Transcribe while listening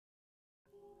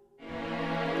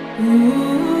Great.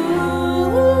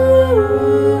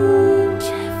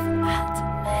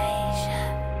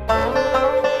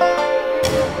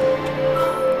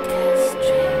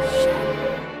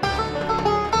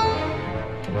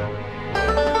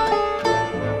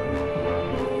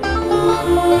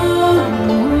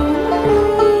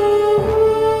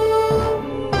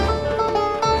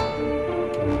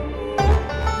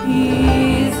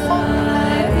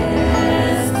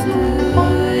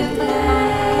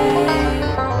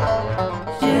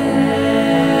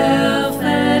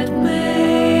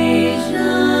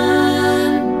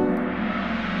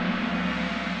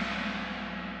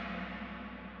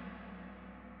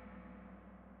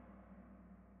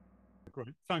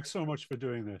 Thanks so much for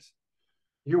doing this.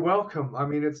 You're welcome. I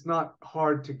mean, it's not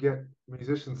hard to get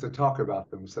musicians to talk about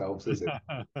themselves, is it?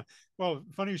 Well,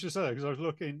 funny you should say that, because I was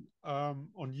looking on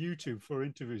YouTube for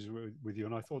interviews with you,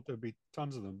 and I thought there'd be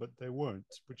tons of them, but there weren't,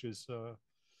 which is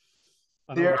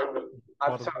There,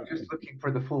 I'm just looking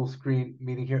for the full screen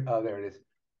meeting here. Oh, there it is.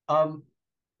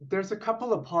 There's a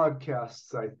couple of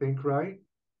podcasts, I think, right?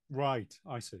 Right,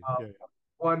 I see. Yeah.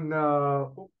 One,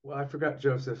 well, I forgot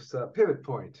Joseph's Pivot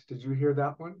Point. Did you hear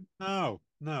that one? No.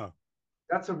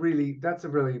 That's a really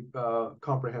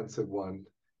comprehensive one.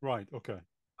 Right. Okay.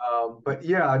 But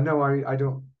yeah, no, I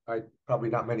don't. Probably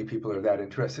not many people are that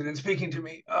interested in speaking to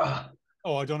me.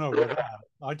 Oh, I don't know about that.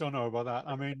 I don't know about that.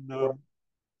 I mean,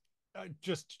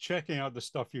 just checking out the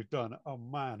stuff you've done. Oh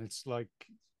man, it's like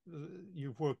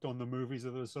you've worked on the movies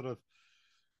that are sort of,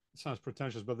 it sounds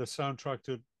pretentious, but the soundtrack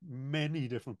to many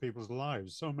different people's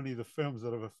lives. So many of the films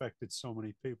that have affected so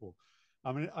many people.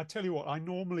 I mean, I tell you what, I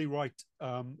normally write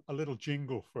a little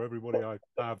jingle for everybody I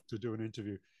have to do an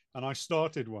interview, and I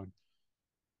started one,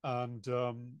 and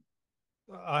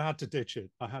I had to ditch it.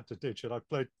 I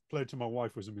played to my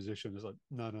wife, who was a musician. It's like,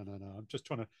 no. I'm just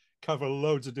trying to cover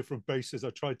loads of different bases.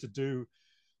 I tried to do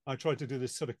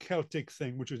this sort of Celtic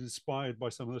thing, which was inspired by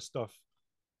some of the stuff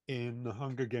in the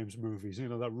Hunger Games movies, you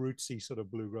know, that rootsy sort of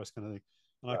bluegrass kind of thing.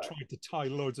 And I tried to tie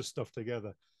loads of stuff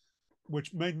together,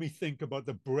 which made me think about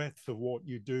the breadth of what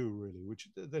you do, really, which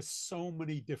there's so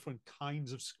many different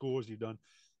kinds of scores you've done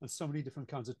and so many different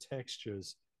kinds of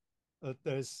textures. Well,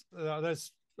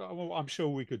 I'm sure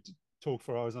we could talk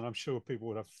for hours, and I'm sure people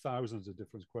would have thousands of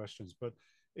different questions, but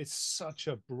it's such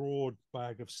a broad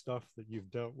bag of stuff that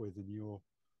you've dealt with in your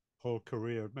whole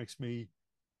career. It makes me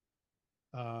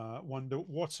wonder,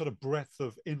 what sort of breadth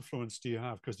of influence do you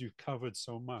have, because you've covered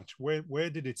so much. Where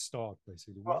did it start,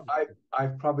 basically? Well,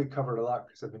 I've probably covered a lot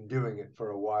because I've been doing it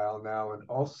for a while now, and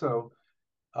also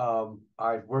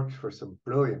I've worked for some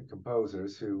brilliant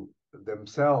composers who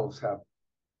themselves have,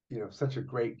 you know, such a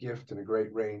great gift and a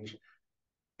great range,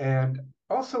 and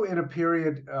also in a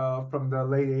period from the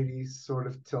late 80s sort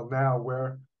of till now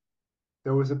where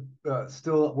there was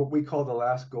still what we call the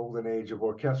last golden age of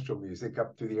orchestral music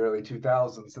up through the early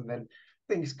 2000s, and then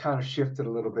things kind of shifted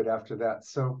a little bit after that.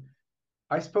 So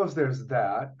I suppose there's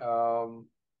that.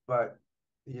 But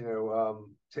you know,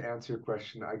 to answer your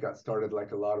question, I got started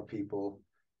like a lot of people,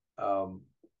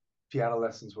 piano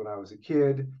lessons when I was a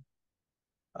kid.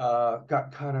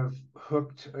 Got kind of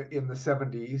hooked in the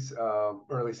 70s,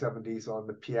 early 70s, on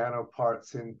the piano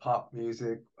parts in pop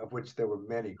music, of which there were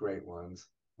many great ones.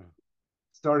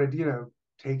 Started, you know,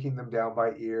 taking them down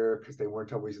by ear because they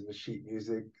weren't always in the sheet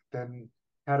music. Then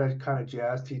had a kind of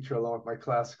jazz teacher along with my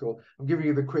classical. I'm giving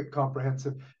you the quick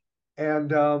comprehensive.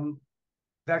 And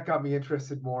that got me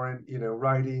interested more in, you know,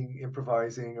 writing,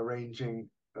 improvising, arranging,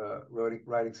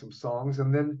 writing some songs.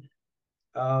 And then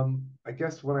I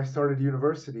guess when I started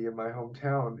university in my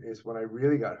hometown is when I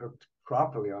really got hooked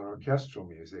properly on orchestral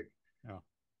music.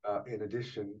 In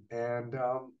addition. And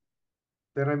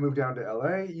then I moved down to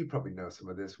LA. You probably know some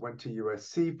of this. Went to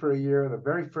USC for a year, the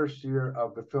very first year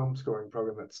of the film scoring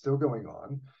program that's still going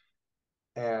on.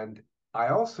 And I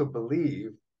also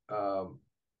believe, I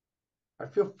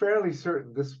feel fairly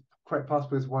certain this quite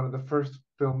possibly is one of the first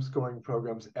film scoring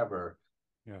programs ever.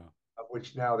 Yeah. Of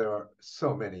which now there are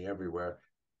so many everywhere.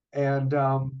 And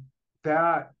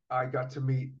that I got to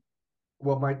meet,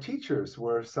 well, my teachers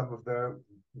were some of the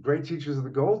great teachers of the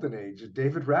golden age.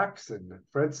 David Raxon,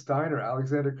 Fred Steiner,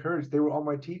 Alexander Courage, they were all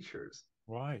my teachers.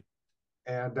 Right.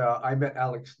 And I met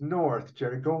Alex North,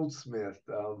 Jerry Goldsmith,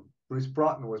 Bruce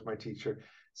Broughton was my teacher.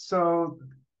 So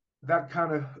that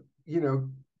kind of, you know,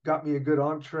 got me a good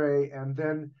entree. And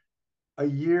then a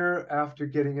year after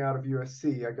getting out of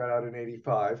USC, I got out in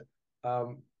 85,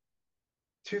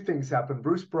 two things happened.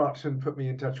 Bruce Broughton put me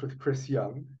in touch with Chris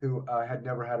Young, who had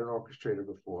never had an orchestrator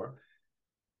before.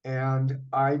 And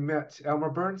I met Elmer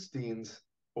Bernstein's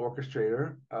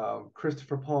orchestrator,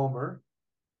 Christopher Palmer,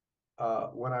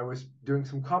 when I was doing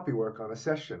some copy work on a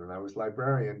session, and I was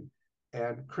librarian.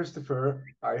 And Christopher,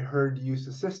 I heard, used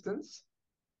assistants.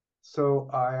 So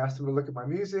I asked him to look at my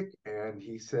music, and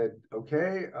he said,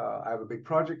 "Okay, I have a big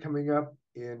project coming up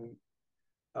in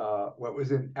what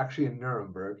was actually in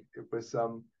Nuremberg. It was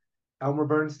Elmer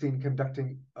Bernstein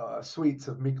conducting suites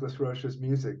of Miklos Roche's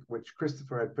music, which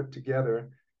Christopher had put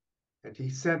together, and he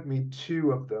sent me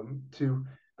two of them to,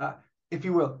 if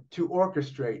you will, to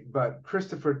orchestrate. But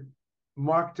Christopher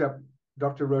marked up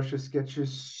Dr. Roche's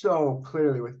sketches so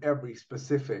clearly with every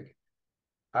specific.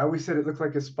 I always said it looked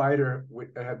like a spider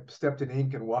had stepped in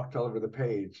ink and walked all over the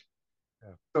page.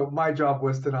 Yeah. So my job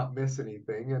was to not miss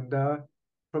anything. And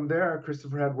from there,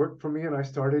 Christopher had worked for me, and I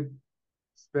started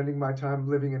spending my time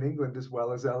living in England as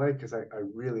well as LA, because I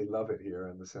really love it here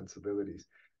and the sensibilities.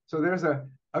 So there's a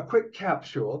quick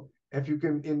capsule. If you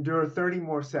can endure 30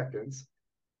 more seconds,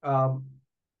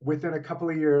 within a couple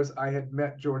of years, I had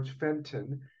met George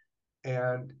Fenton,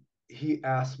 and he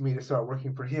asked me to start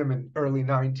working for him in early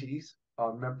 90s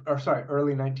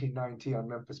early 1990 on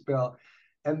Memphis Belle.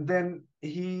 And then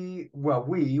we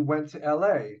went to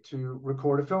LA to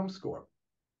record a film score,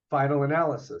 Final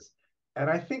Analysis. And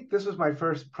I think this was my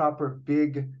first proper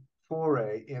big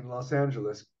foray in Los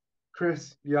Angeles.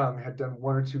 Chris Young had done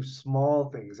one or two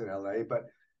small things in LA, but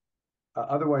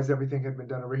otherwise everything had been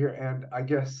done over here. And I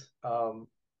guess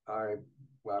I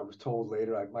was told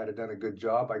later I might have done a good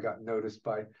job. I got noticed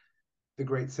by the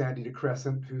great Sandy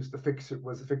DeCrescent, was the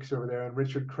fixer over there, and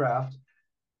Richard Kraft.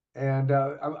 And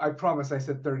I promise I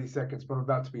said 30 seconds, but I'm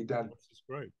about to be done. This is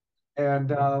great.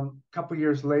 And a couple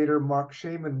years later, Mark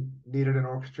Shaiman needed an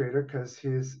orchestrator because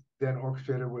his then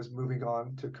orchestrator was moving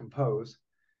on to compose.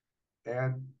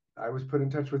 And I was put in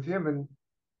touch with him and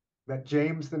met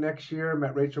James the next year,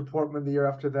 met Rachel Portman the year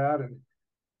after that. And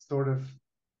sort of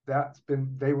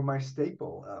they were my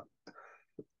staple.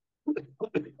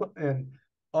 And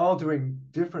all doing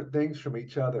different things from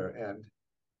each other, and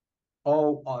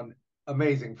all on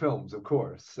amazing films, of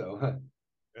course. So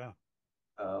yeah.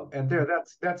 And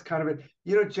that's kind of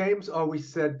it. James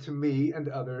always said to me and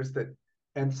others that,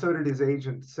 and so did his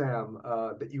agent Sam,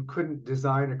 that you couldn't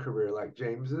design a career like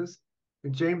James's.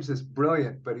 And James is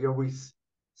brilliant, but he always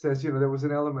says, there was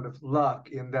an element of luck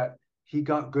in that he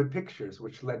got good pictures,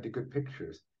 which led to good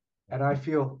pictures. And I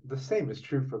feel the same is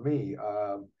true for me.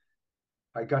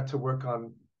 I got to work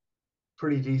on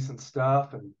pretty decent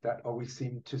stuff, and that always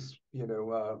seemed to,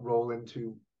 roll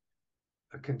into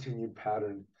a continued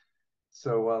pattern.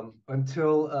 So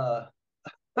until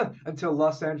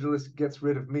Los Angeles gets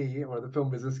rid of me, or the film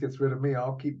business gets rid of me,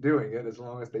 I'll keep doing it as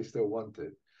long as they still want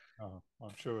it. Oh,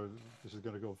 I'm sure this is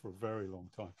going to go for a very long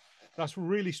time. That's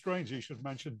really strange. You should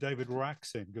mention David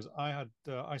Raksin, because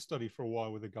I studied for a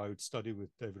while with a guy who'd studied with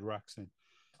David Raksin.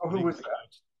 Oh, who was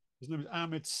that? His name was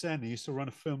Amit Sen. He used to run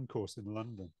a film course in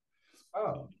London.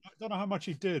 Oh, I don't know how much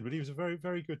he did, but he was a very,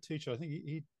 very good teacher. I think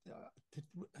it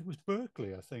was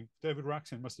Berkeley. I think David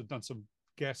Raksin must have done some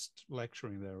guest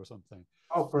lecturing there or something.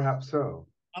 Oh, perhaps so.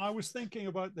 And I was thinking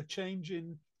about the change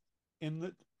in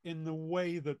the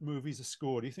way that movies are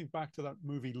scored. You think back to that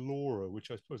movie Laura,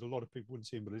 which I suppose a lot of people wouldn't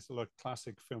see, but it's a lot of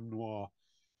classic film noir.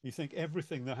 You think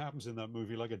everything that happens in that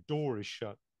movie, like a door is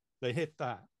shut, they hit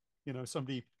that.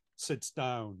 Somebody sits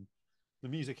down, the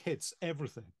music hits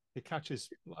everything. It catches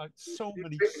like so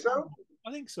many. So?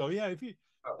 I think so. Yeah.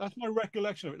 That's my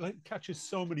recollection of it. Like, it catches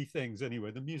so many things.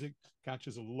 Anyway, the music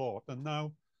catches a lot. And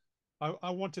now, I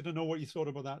wanted to know what you thought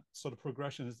about that sort of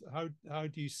progression. How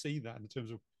do you see that in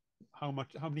terms of how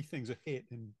many things are hit?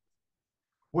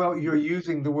 Well, you're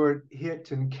using the word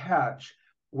hit and catch,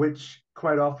 which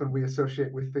quite often we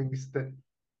associate with things that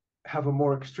have a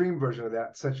more extreme version of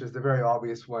that, such as the very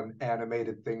obvious one,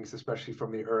 animated things, especially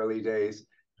from the early days.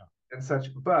 And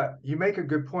such. But you make a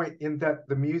good point in that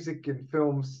the music in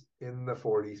films in the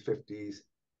 40s, 50s,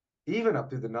 even up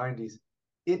through the 90s,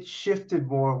 it shifted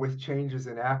more with changes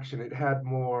in action. It had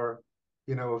more,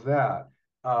 of that.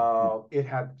 It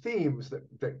had themes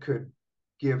that could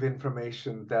give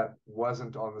information that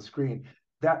wasn't on the screen.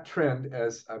 That trend,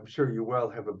 as I'm sure you well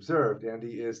have observed,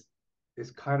 Andy, is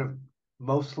kind of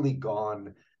mostly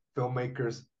gone.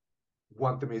 Filmmakers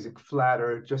want the music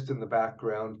flatter, just in the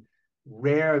background.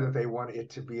 Rare that they want it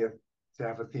to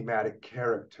have a thematic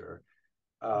character.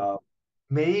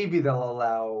 Maybe they'll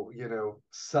allow,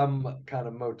 some kind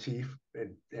of motif,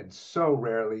 and so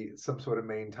rarely some sort of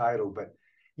main title. But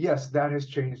yes, that has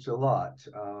changed a lot.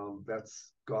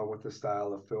 That's gone with the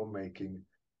style of filmmaking.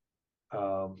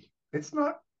 It's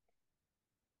not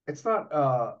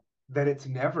that it's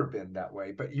never been that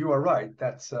way, but you are right.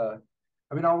 That's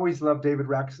I always loved David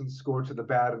Raksin's score to The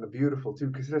Bad and the Beautiful too,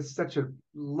 because it has such a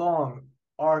long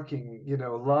arcing,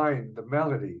 line, the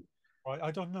melody. Right,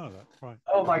 I don't know that. Right.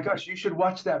 Oh my gosh, you should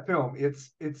watch that film.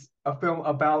 It's a film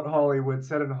about Hollywood,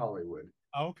 set in Hollywood.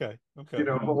 Oh, okay. Okay.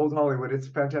 Old Hollywood. It's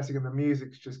fantastic, and the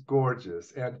music's just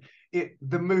gorgeous. And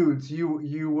the moods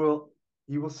you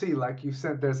will see, like you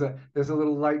said, there's a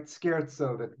little light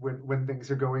scherzo that when things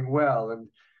are going well,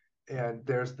 and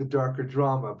there's the darker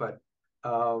drama. But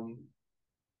um,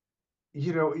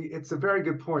 it's a very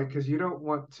good point because you don't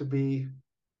want to be.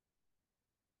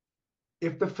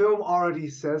 If the film already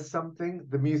says something,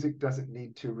 the music doesn't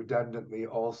need to redundantly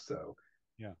also.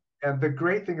 Yeah. And the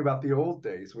great thing about the old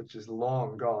days, which is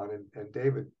long gone, and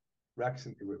David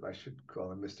Rexon, I should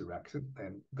call him Mr. Rexon,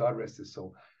 and God rest his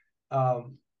soul,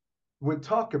 would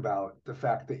talk about the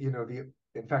fact that,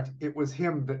 in fact, it was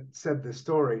him that said this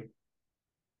story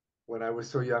when I was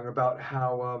so young about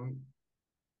how,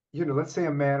 let's say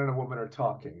a man and a woman are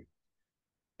talking,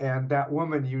 and that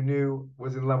woman you knew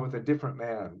was in love with a different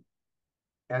man.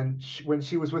 And when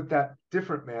she was with that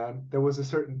different man, there was a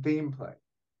certain theme play.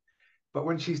 But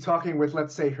when she's talking with,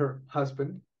 let's say, her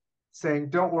husband,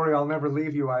 saying, "Don't worry, I'll never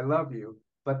leave you, I love you,"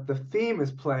 but the theme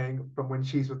is playing from when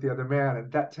she's with the other man,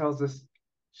 and that tells us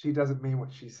she doesn't mean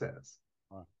what she says.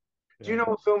 Right. Yeah. Do you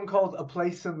know a film called A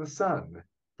Place in the Sun?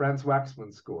 Franz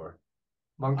Waxman score.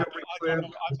 Montgomery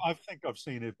Clift. I think I've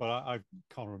seen it, but I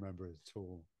can't remember it at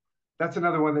all. That's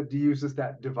another one that uses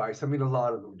that device. I mean, a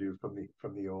lot of them do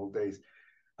from the old days.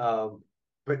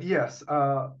 But yes,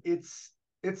 it's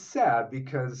sad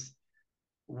because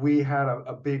we had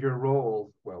a bigger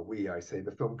role. Well, I say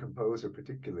the film composer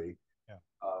particularly,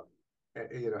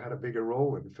 had a bigger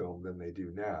role in film than they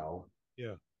do now.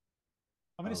 Yeah.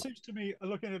 I mean, it seems to me,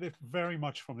 looking at it very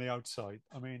much from the outside,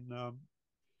 I mean,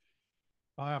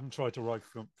 I haven't tried to write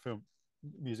film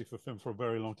music for film for a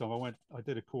very long time. I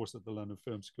did a course at the London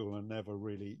Film School and never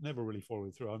really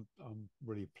followed through. I'm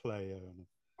really a player.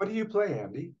 What do you play,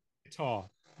 Andy? Guitar.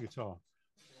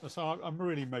 So I'm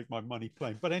really make my money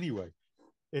playing. But anyway,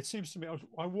 it seems to me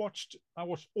I watched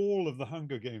all of the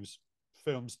Hunger Games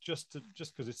films just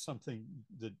because it's something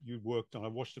that you worked on. I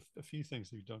watched a few things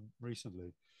that you've done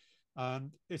recently,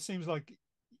 and it seems like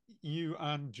you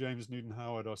and James Newton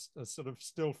Howard are sort of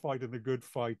still fighting the good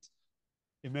fight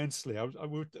immensely.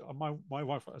 My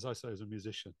wife, as I say, is a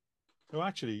musician who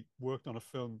actually worked on a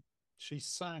film. She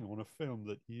sang on a film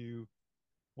that you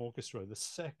orchestrated, the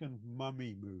second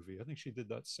Mummy movie. I think she did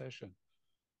that session.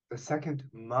 The second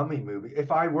Mummy movie. If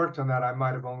I worked on that, I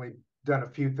might have only done a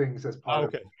few things as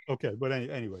part of. Okay, but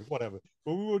anyway, whatever.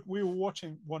 But we were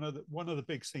watching one of the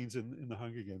big scenes in the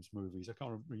Hunger Games movies. I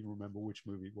can't even remember which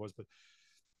movie it was, but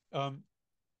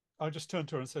I just turned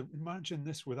to her and said, "Imagine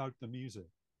this without the music.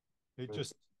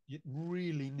 It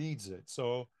really needs it."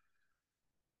 So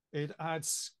it adds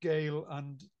scale,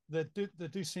 and there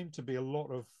do seem to be a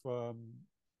lot of.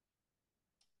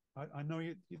 I know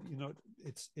you know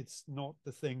it's not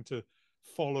the thing to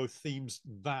follow themes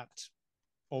that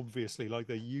obviously like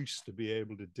they used to be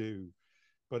able to do,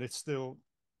 but it still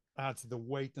adds the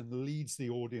weight and leads the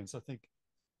audience. I think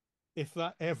if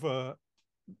that ever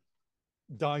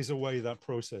dies away, that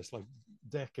process, like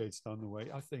decades down the way,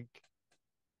 I think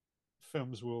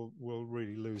films will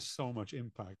really lose so much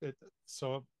impact.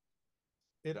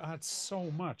 It adds so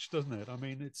much, doesn't it? I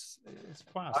mean, it's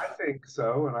fast. I think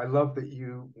so, and I love that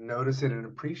you notice it and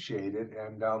appreciate it.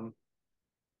 And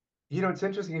it's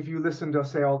interesting if you listen to,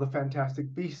 say, all the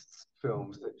Fantastic Beasts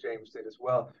films that James did as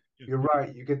well. Yeah. You're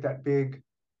right. You get that big,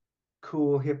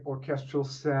 cool, hip orchestral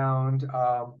sound.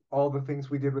 All the things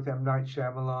we did with M. Night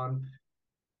Shyamalan,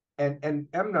 and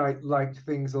M. Night liked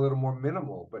things a little more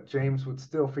minimal, but James would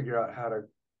still figure out how to,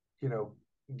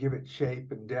 give it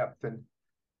shape and depth. And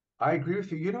I agree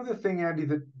with you. You know the thing, Andy,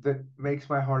 that makes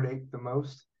my heart ache the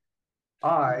most?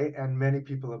 I, and many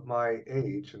people of my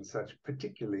age and such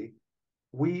particularly,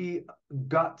 we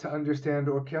got to understand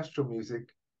orchestral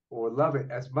music or love it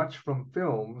as much from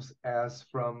films as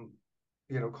from,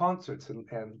 concerts and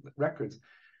records.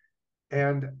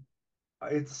 And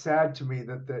it's sad to me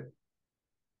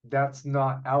that's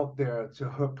not out there to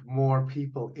hook more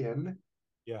people in.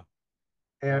 Yeah.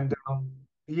 And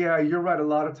yeah, you're right. A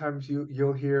lot of times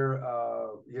you'll hear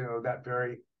that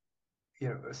very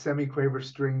semi-quaver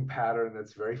string pattern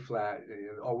that's very flat,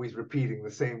 always repeating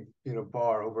the same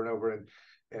bar over and over,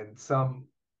 and some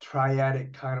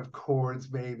triadic kind of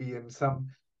chords maybe, and some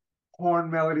horn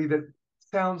melody that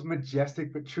sounds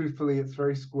majestic, but truthfully it's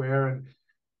very square,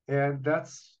 and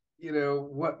that's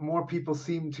what more people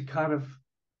seem to kind of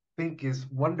think is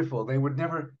wonderful. They would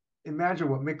never imagine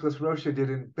what Miklos Rocha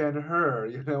did in Ben-Hur,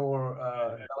 or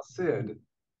El Cid.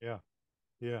 Yeah.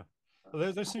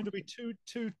 There seem to be two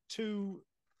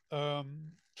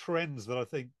trends that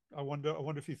I wonder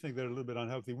if you think they're a little bit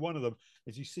unhealthy. One of them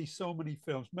is you see so many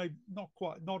films, maybe not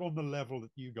on the level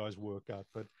that you guys work at,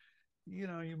 but you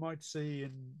might see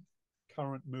in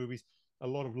current movies a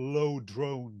lot of low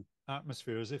drone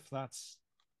atmosphere, as if that's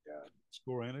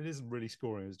scoring, and it isn't really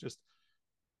scoring. It's just,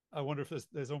 I wonder if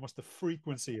there's almost a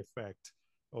frequency effect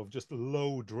of just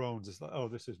low drones. It's like, oh,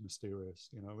 this is mysterious.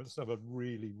 Let's have a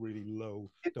really, really low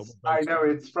double bass. I know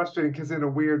it's frustrating because in a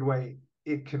weird way,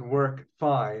 it can work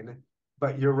fine,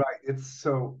 but you're right. It's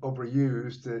so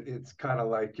overused. It's kind of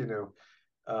like,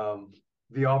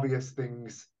 the obvious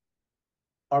things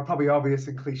are probably obvious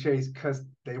and cliches because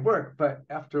they work, but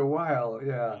after a while,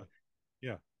 yeah.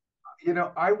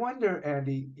 I wonder,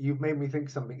 Andy, you've made me think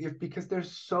something. If because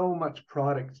there's so much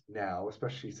product now,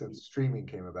 especially since streaming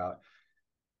came about,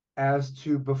 as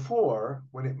to before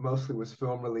when it mostly was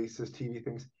film releases, TV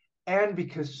things, and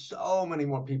because so many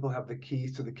more people have the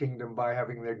keys to the kingdom by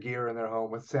having their gear in their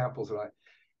home with samples, right?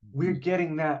 We're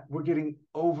getting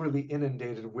overly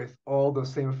inundated with all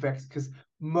those same effects because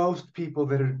most people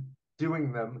that are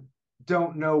doing them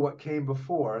don't know what came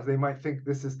before. They might think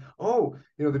this is,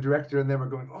 the director and them are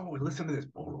going, oh, listen to this.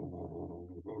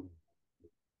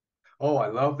 Oh, I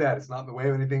love that. It's not in the way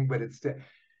of anything, but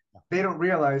they don't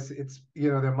realize it's,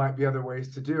 there might be other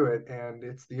ways to do it. And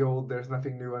it's the old, there's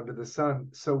nothing new under the sun.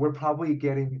 So we're probably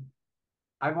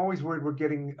I'm always worried we're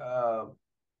getting, what's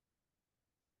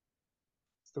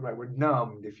the right word,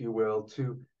 numbed, if you will,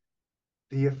 to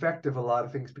the effect of a lot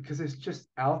of things because it's just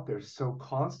out there so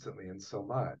constantly and so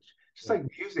much. Just like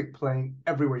music playing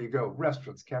everywhere you go,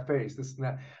 restaurants, cafes, this and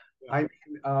that. I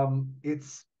mean,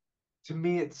 to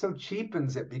me, it so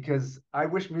cheapens it because I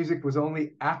wish music was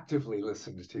only actively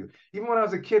listened to. Even when I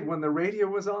was a kid, when the radio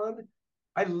was on,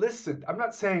 I listened. I'm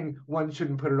not saying one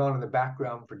shouldn't put it on in the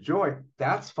background for joy.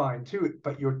 That's fine too,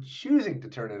 but you're choosing to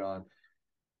turn it on.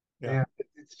 And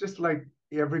it's just like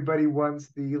everybody wants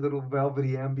the little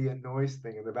velvety ambient noise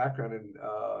thing in the background. And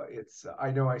I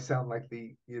know I sound like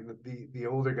the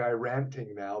older guy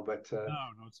ranting now, but no,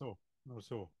 not at all. Not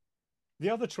at all. The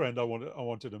other trend I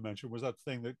wanted to mention was that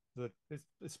thing that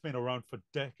it's been around for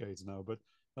decades now, but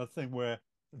that thing where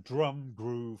drum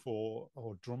groove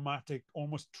or dramatic,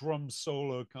 almost drum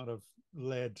solo kind of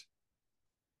led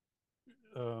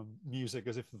music,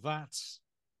 as if that's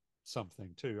something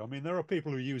too. I mean, there are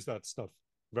people who use that stuff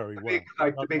very well,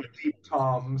 like the big deep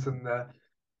toms and the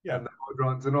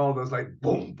drums and all those like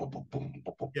boom, boom, boom, boom,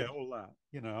 boom, boom. All that.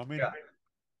 I mean,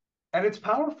 and it's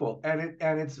powerful and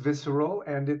it's visceral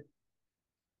and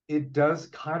it does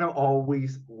kind of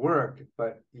always work,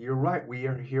 but you're right. We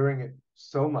are hearing it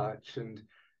so much. And,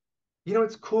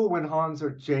 it's cool when Hans or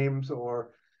James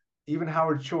or even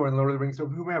Howard Shore and Lord of the Rings or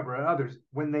whomever and others,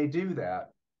 when they do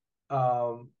that,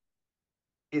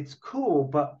 it's cool,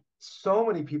 but so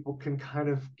many people can kind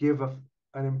of give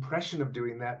an impression of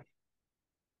doing that.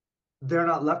 They're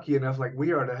not lucky enough, like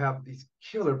we are, to have these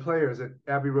killer players at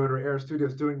Abbey Road or Air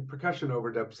Studios doing percussion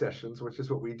overdub sessions, which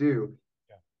is what we do,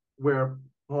 where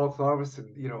Paul Clarvis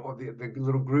and the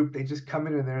little group, they just come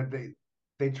in there,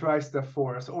 they try stuff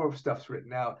for us or stuff's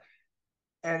written out,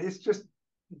 and it's just,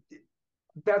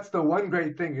 that's the one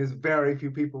great thing is very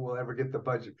few people will ever get the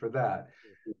budget for that,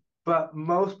 but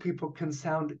most people can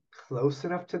sound close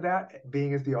enough to that,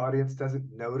 being as the audience doesn't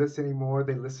notice anymore.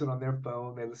 They listen on their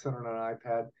phone, they listen on an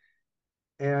iPad,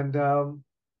 and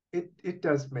it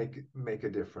does make a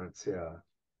difference.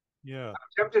 I'm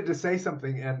tempted to say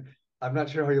something and I'm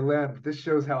not sure how you land, but this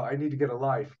shows how I need to get a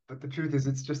life. But the truth is,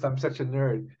 it's just I'm such a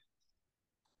nerd.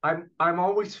 I'm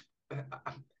always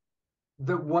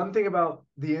the one thing about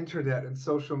the internet and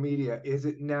social media is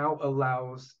it now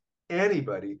allows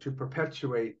anybody to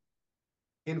perpetuate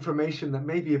information that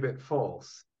may be a bit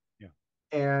false.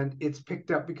 And it's picked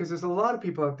up because there's a lot of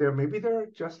people out there, maybe they're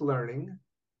just learning,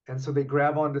 and so they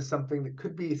grab onto something that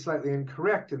could be slightly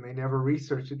incorrect and they never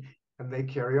research it and they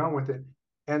carry on with it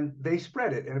and they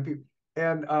spread it.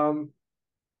 And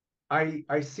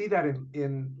I see that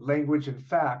in language and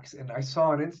facts. And I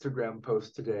saw an Instagram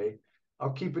post today.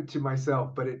 I'll keep it to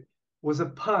myself, but it was a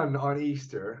pun on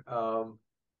Easter,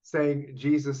 saying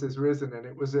Jesus is risen, and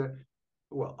it was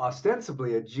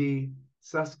ostensibly a G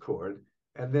sus chord,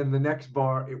 and then the next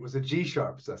bar it was a G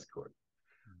sharp sus chord,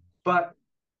 but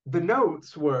the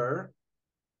notes were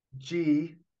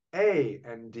G, A,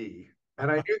 and D.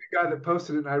 And I knew the guy that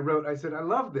posted it, and I said, I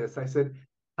love this. I said,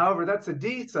 however, that's a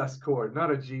D sus chord, not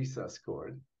a G sus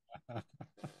chord.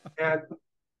 And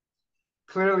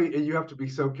clearly, you have to be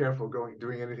so careful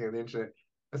doing anything on the internet.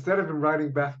 Instead of him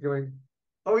writing back going,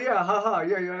 oh yeah, haha,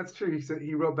 yeah, that's true.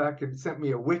 He wrote back and sent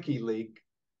me a wiki leak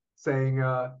saying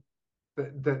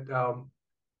that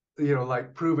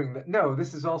like proving that no,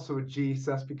 this is also a G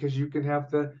sus because you can have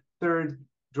the third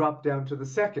drop down to the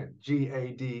second G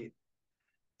A D.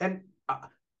 And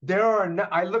there are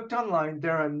I looked online.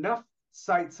 There are enough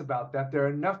sites about that. There are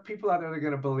enough people out there that are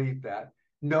going to believe that.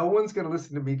 No one's going to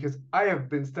listen to me because I have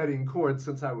been studying chords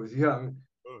since I was young.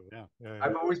 Oh yeah, yeah, yeah.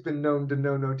 I've always been known to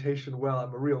know notation well.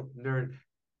 I'm a real nerd.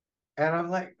 And I'm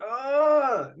like,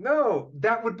 oh, no,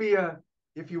 that would be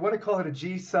if you want to call it a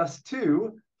G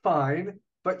sus2, fine,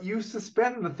 but you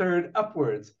suspend the third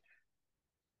upwards.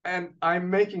 And I'm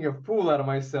making a fool out of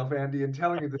myself, Andy, and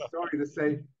telling you the story to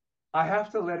say, I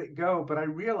have to let it go, but I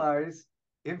realize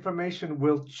information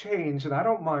will change, and I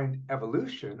don't mind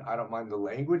evolution. I don't mind the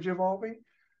language evolving.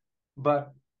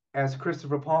 But as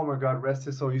Christopher Palmer, God rest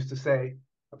his soul, used to say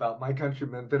about my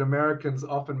countrymen, that Americans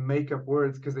often make up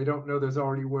words because they don't know there's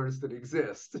already words that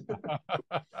exist.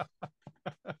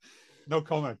 No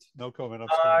comment. No comment.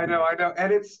 I know,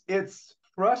 and it's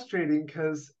frustrating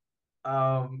because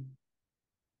I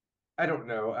don't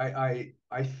know.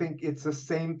 I think it's the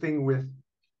same thing with.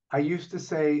 I used to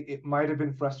say it might have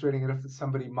been frustrating if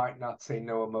somebody might not say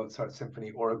no a Mozart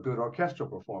symphony or a good orchestral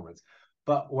performance.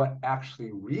 But what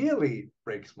actually really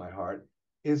breaks my heart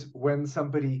is when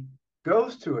somebody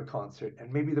goes to a concert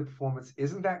and maybe the performance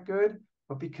isn't that good,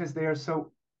 but because they are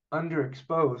so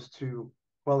underexposed to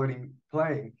quality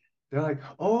playing, they're like,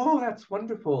 "Oh, that's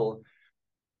wonderful."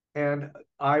 And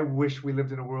I wish we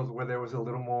lived in a world where there was a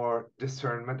little more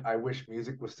discernment. I wish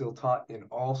music was still taught in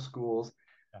all schools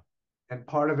and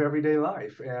part of everyday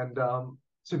life. And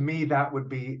to me, that would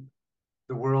be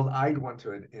the world I'd want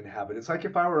to inhabit. It's like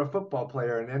if I were a football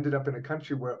player and ended up in a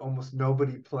country where almost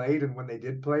nobody played, and when they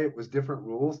did play, it was different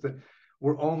rules that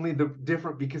were only the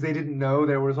different because they didn't know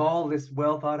there was all this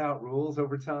well thought out rules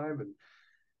over time. And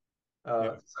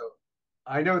so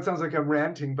I know it sounds like I'm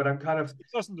ranting, but I'm kind of.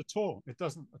 It doesn't at all. It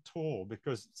doesn't at all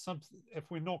because if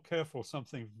we're not careful,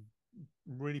 something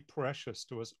really precious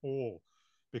to us all,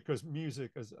 because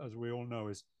music, as we all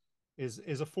know, is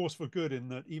a force for good. In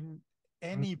that even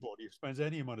anybody who spends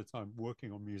any amount of time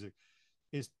working on music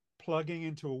is plugging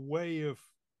into a way of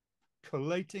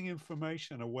collating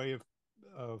information, a way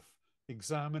of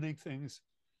examining things,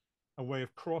 a way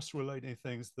of cross-relating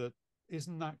things that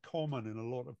isn't that common in a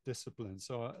lot of disciplines.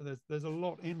 So there's a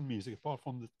lot in music apart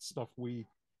from the stuff we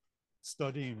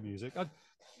study in music.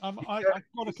 I've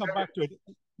got to come back to it.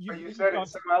 You said it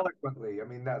so eloquently. I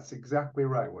mean, that's exactly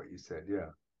right what you said. Yeah.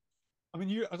 I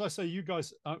mean, as I say, you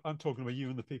guys, I'm talking about you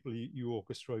and the people you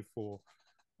orchestrate for,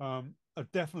 are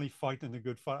definitely fighting the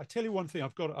good fight. I tell you one thing,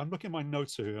 I'm looking at my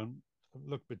notes here, and I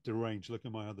look a bit deranged looking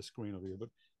at my other screen over here. But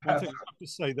one thing I have to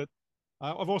say that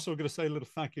I've also got to say a little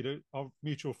thank you to our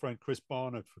mutual friend Chris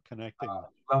Barnard for connecting.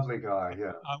 Lovely guy,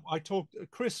 yeah. I talked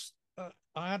Chris.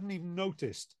 I hadn't even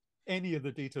noticed any of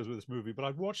the details of this movie, but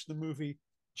I watched the movie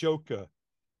Joker,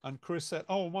 and Chris said,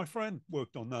 "Oh, my friend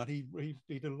worked on that. He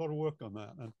did a lot of work on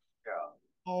that." And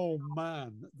oh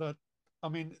man,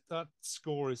 that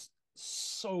score is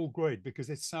so great because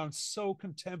it sounds so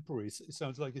contemporary. It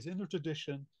sounds like it's in the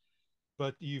tradition,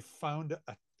 but you've found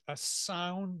a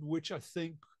sound which I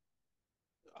think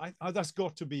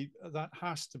that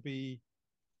has to be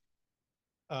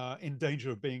in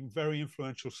danger of being very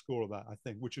influential score of that, I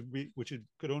think, which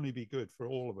could only be good for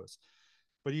all of us.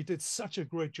 But he did such a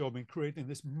great job in creating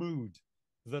this mood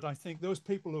that I think those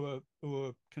people who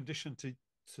are conditioned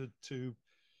to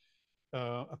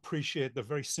appreciate the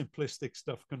very simplistic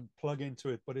stuff can plug into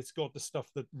it, but it's got the stuff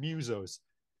that musos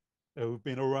who've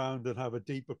been around and have a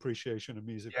deep appreciation of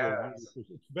music. Yes.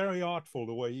 It's very artful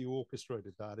the way you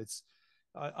orchestrated that.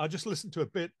 I just listened to a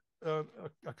bit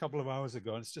a couple of hours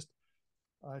ago, and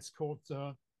it's called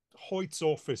Hoyt's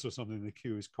Office or something. The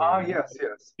cue is called. Yes.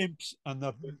 Imps and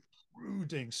the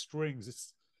brooding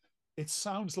strings. It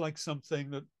sounds like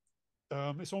something that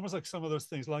it's almost like some of those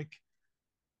things,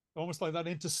 almost like that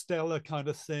Interstellar kind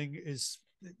of thing. It's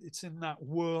in that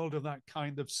world of that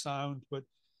kind of sound, but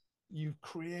you've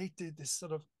created this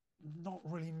sort of not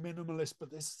really minimalist,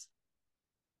 but this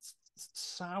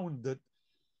sound that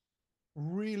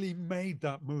really made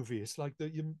that movie. It's like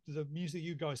the music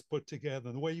you guys put together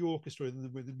and the way you orchestrated and the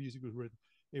way the music was written.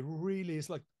 It really is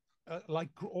like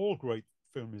all great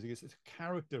film music. It's a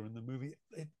character in the movie.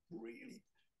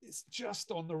 It's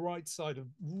just on the right side of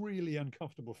really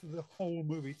uncomfortable for the whole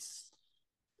movie.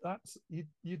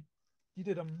 You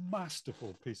did a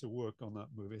masterful piece of work on that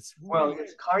movie. It's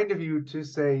kind of you to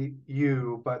say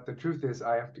you, but the truth is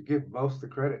I have to give most of the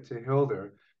credit to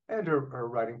Hildur and her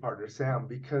writing partner Sam,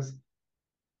 because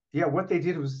what they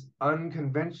did was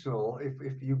unconventional.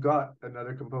 If you got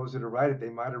another composer to write it, they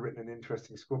might have written an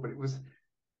interesting score, but it was,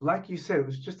 like you said, it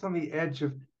was just on the edge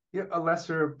of a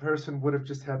lesser person would have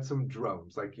just had some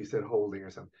drums, like you said, holding or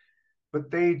something. But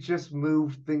they just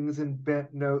moved things in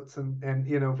bent notes and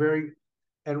very.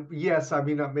 And yes, I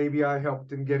mean, maybe I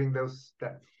helped in getting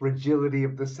that fragility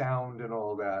of the sound and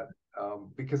all that,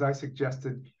 because I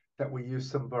suggested that we use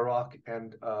some Baroque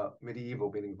and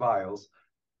medieval, meaning viols,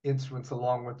 instruments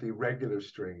along with the regular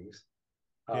strings.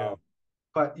 Yeah,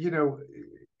 But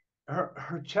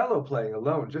her cello playing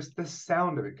alone, just the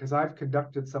sound of it, because I've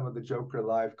conducted some of the Joker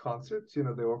live concerts,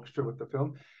 the orchestra with the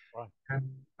film, right. and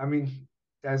I mean,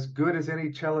 as good as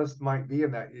any cellist might be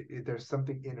in that, there's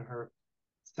something in her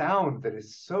sound that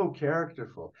is so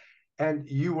characterful. And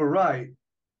you were right.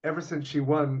 Ever since she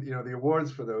won, the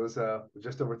awards for those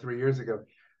just over 3 years ago,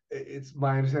 it's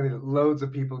my understanding that loads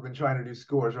of people have been trying to do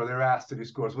scores, or they're asked to do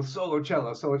scores with solo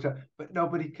cello, but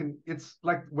nobody can. It's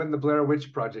like when the Blair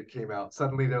Witch Project came out.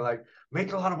 Suddenly they're like,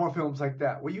 make a lot of more films like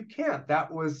that. Well, you can't.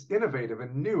 That was innovative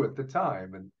and new at the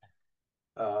time, and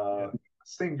Yeah,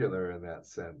 singular in that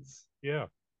sense. yeah.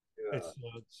 Yeah.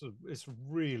 It's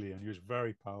really unusual,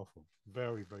 very powerful,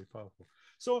 very very powerful.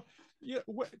 So yeah,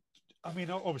 I mean,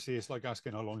 obviously it's like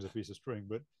asking how long is a piece of string,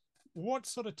 but what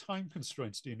sort of time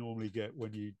constraints do you normally get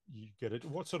when you get it?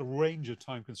 What sort of range of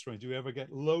time constraints do you ever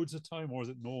get? Loads of time, or is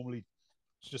it normally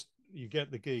just you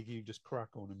get the gig, you just crack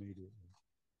on immediately?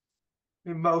 I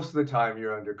mean, most of the time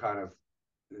you're under kind of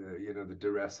the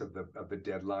duress of the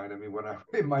deadline. I mean, when I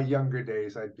in my younger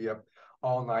days, I'd be up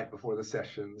all night before the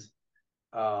sessions.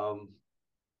 Um,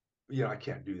 I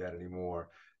can't do that anymore.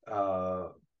 Uh,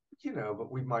 but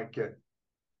we might get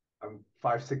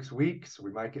 5, 6 weeks.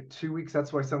 We might get 2 weeks.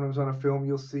 That's why sometimes on a film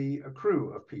you'll see a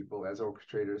crew of people as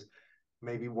orchestrators.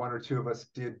 Maybe one or two of us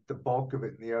did the bulk of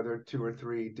it, and the other two or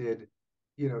three did,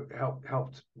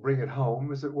 helped bring it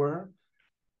home, as it were.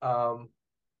 Um,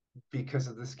 because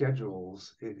of the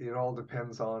schedules. It all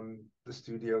depends on the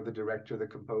studio, the director, the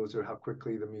composer, how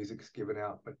quickly the music's given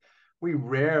out. But we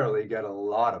rarely get a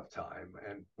lot of time.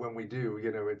 And when we do,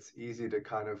 it's easy to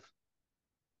kind of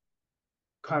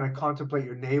contemplate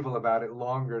your navel about it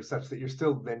longer, such that you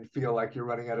still then feel like you're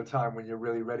running out of time when you're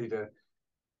really ready to,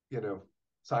 you know,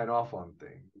 sign off on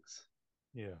things.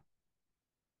 Yeah,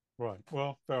 right.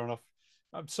 Well, fair enough.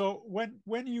 So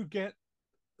when you get,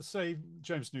 say,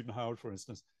 James Newton Howard, for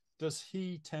instance, does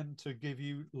he tend to give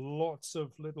you lots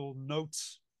of little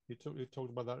notes? You talked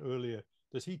about that earlier.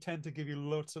 Does he tend to give you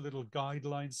lots of little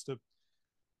guidelines to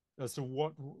as to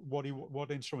what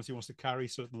instruments he wants to carry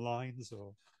certain lines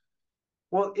or?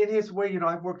 Well, in his way,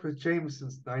 I've worked with James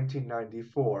since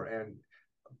 1994, and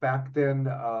back then,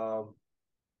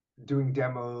 doing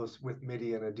demos with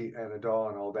MIDI and a DAW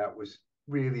and all that was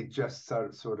really just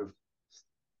sort of,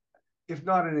 if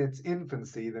not in its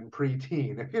infancy, then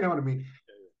preteen, if you know what I mean.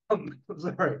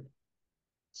 Sorry.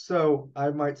 So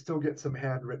I might still get some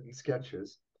handwritten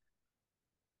sketches.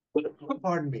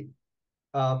 Pardon me.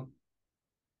 Um,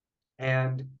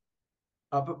 and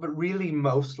but really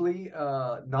mostly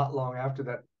not long after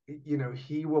that,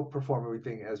 he will perform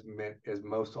everything as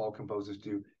most all composers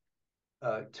do,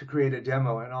 to create a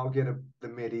demo, and I'll get the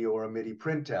MIDI or a MIDI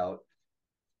printout.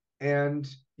 And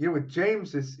with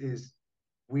James is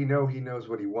we know he knows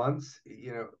what he wants.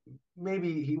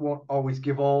 Maybe he won't always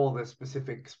give all the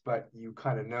specifics, but you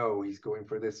kind of know he's going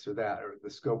for this or that, or the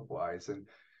scope wise. And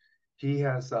he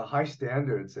has high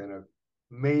standards and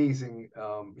amazing,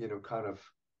 kind of,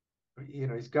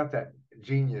 he's got that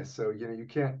genius. So you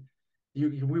can't,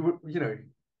 we would,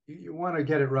 you want to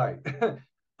get it right.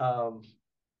 um,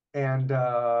 and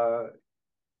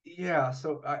yeah,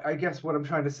 so I guess what I'm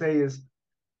trying to say is,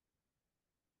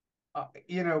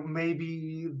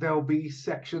 maybe there'll be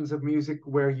sections of music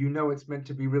where it's meant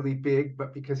to be really big,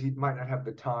 but because he might not have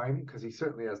the time, because he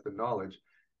certainly has the knowledge,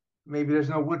 maybe there's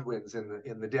no woodwinds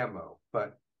in the demo,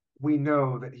 but we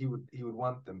know that he would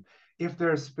want them. If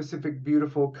there's specific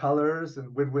beautiful colors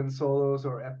and woodwind solos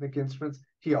or ethnic instruments,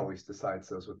 he always decides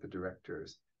those with the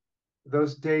directors.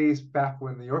 Those days back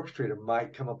when the orchestrator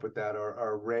might come up with that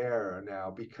are rare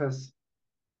now, because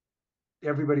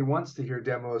everybody wants to hear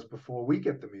demos before we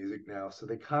get the music now. So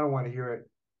they kind of want to hear it,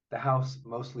 the house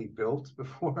mostly built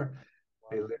before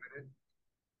they live in it.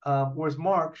 Whereas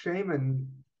Mark Shaiman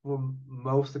will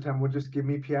most of the time will just give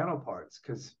me piano parts,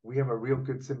 because we have a real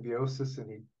good symbiosis and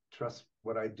he trusts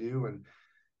what I do. And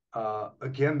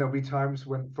again, there'll be times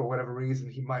when, for whatever reason,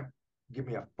 he might give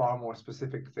me a far more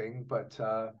specific thing. But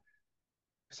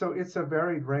so it's a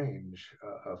varied range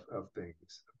of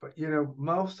things. But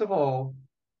most of all,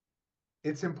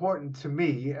 it's important to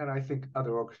me, and I think other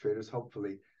orchestrators,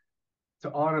 hopefully,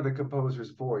 to honor the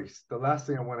composer's voice. The last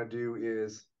thing I want to do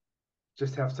is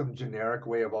just have some generic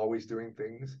way of always doing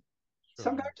things. Sure.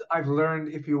 Sometimes I've learned,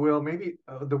 if you will, maybe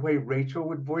the way Rachel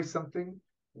would voice something,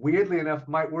 weirdly enough,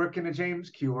 might work in a James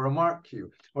cue or a Mark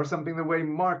cue, or something the way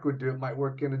Mark would do it might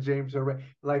work in a James or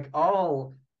like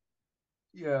all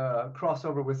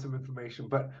crossover with some information,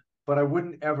 but I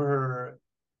wouldn't ever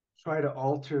try to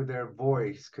alter their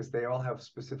voice because they all have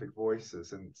specific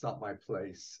voices, and it's not my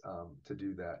place to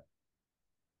do that.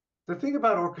 The thing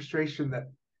about orchestration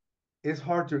that is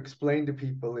hard to explain to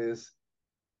people is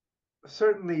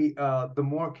certainly the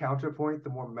more counterpoint, the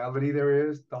more melody there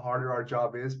is, the harder our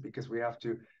job is because we have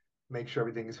to make sure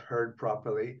everything is heard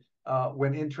properly.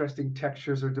 When interesting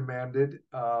textures are demanded,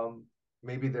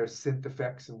 maybe there's synth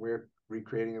effects and we're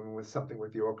recreating them with something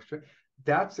with the orchestra.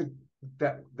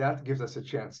 That gives us a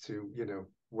chance to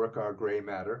work our gray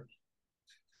matter.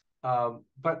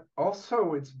 But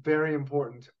also, it's very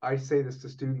important. I say this to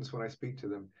students when I speak to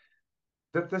them,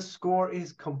 that the score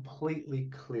is completely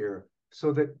clear,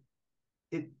 so that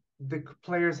the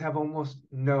players have almost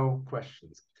no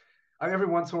questions. Every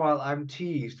once in a while, I'm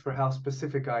teased for how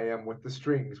specific I am with the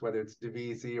strings, whether it's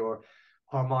divisi or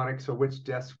harmonics or which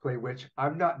desks play which.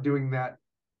 I'm not doing that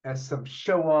as some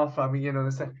show off. I mean,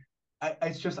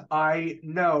 it's just I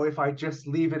know if I just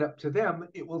leave it up to them,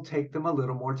 it will take them a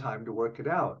little more time to work it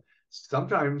out.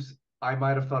 Sometimes I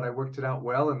might have thought I worked it out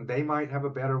well, and they might have a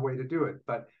better way to do it.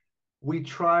 But we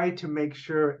try to make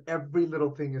sure every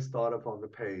little thing is thought of on the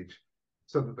page,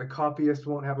 so that the copyist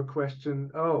won't have a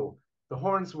question. Oh, the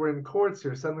horns were in chords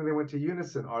here. Suddenly they went to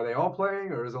unison. Are they all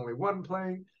playing, or is only one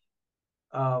playing?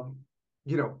 All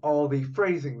the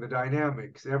phrasing, the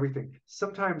dynamics, everything.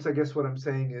 Sometimes I guess what I'm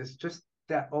saying is just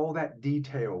that all that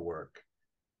detail work.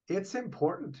 It's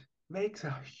important. Makes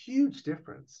a huge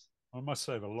difference. I must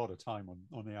save a lot of time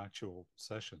on the actual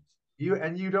sessions. You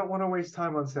don't want to waste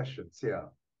time on sessions, yeah.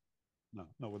 No,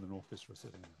 not with an orchestra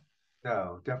sitting there.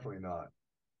 No, definitely not.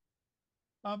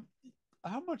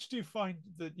 How much do you find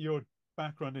that your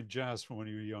background in jazz from when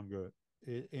you were younger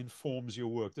informs your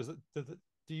work? Do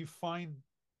you find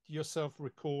yourself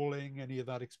recalling any of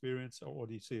that experience, or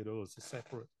do you see it all as a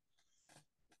separate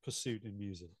pursuit in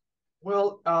music?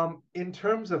 Well, in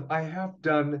terms of, I have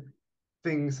done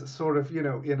things sort of,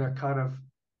 in a kind of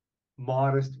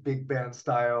modest big band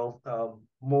style,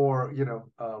 more,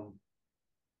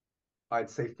 I'd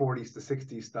say 40s to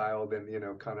 60s style than,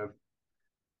 kind of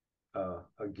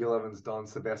a Gil Evans, Don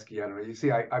Sebesky. I don't know. You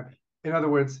see, in other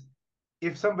words,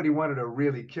 if somebody wanted a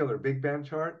really killer big band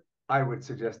chart, I would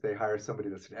suggest they hire somebody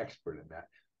that's an expert in that.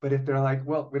 But if they're like,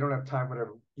 well, we don't have time,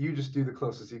 whatever, you just do the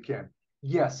closest you can.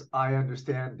 Yes, I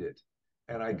understand it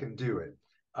and I can do it.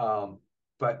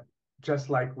 But just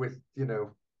like with,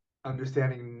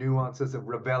 understanding nuances of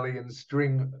Ravellian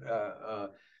string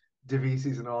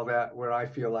divises and all that, where I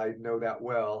feel I know that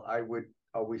well, I would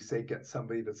always say get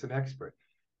somebody that's an expert.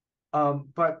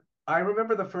 But I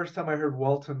remember the first time I heard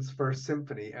Walton's First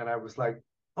Symphony, and I was like,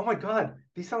 oh my God,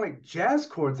 these sound like jazz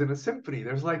chords in a symphony.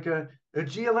 There's like a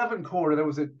G11 chord, and there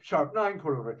was a sharp 9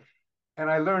 chord over it. And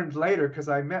I learned later, because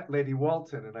I met Lady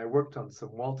Walton, and I worked on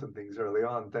some Walton things early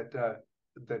on, that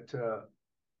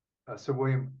Sir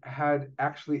William had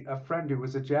actually a friend who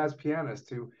was a jazz pianist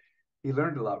who he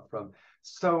learned a lot from.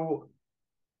 So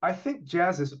I think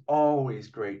jazz is always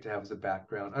great to have as a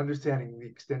background, understanding the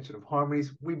extension of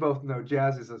harmonies. We both know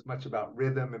jazz is as much about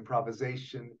rhythm,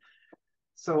 improvisation.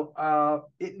 So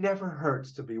it never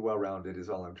hurts to be well-rounded, is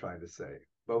all I'm trying to say,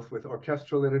 both with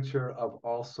orchestral literature of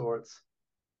all sorts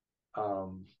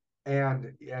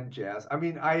and jazz. I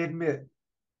mean, I admit,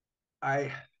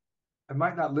 I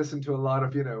might not listen to a lot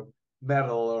of,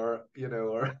 metal or,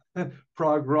 or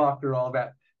prog rock or all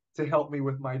that to help me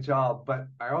with my job. But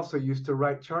I also used to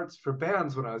write charts for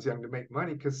bands when I was young to make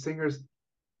money, because singers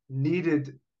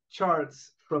needed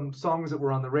charts from songs that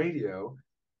were on the radio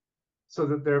so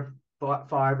that their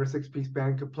 5 or 6 piece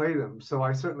band could play them. So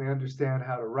I certainly understand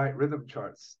how to write rhythm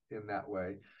charts in that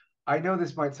way. I know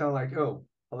this might sound like, oh,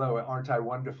 hello, aren't I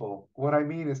wonderful? What I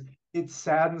mean is, it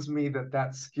saddens me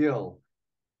that skill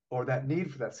or that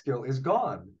need for that skill is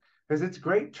gone, because it's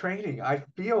great training. I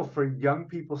feel for young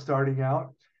people starting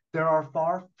out, there are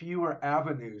far fewer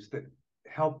avenues that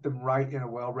help them write in a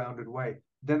well-rounded way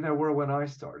than there were when I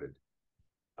started.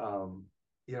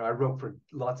 I wrote for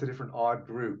lots of different odd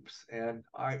groups, and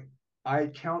I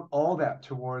count all that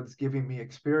towards giving me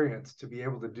experience to be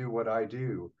able to do what I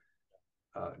do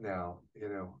now.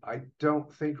 I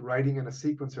don't think writing in a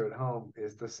sequencer at home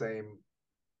is the same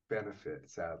benefit,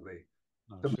 sadly.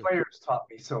 No, The sure. players taught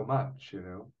me so much.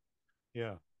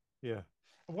 Yeah, yeah.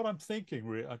 What I'm thinking,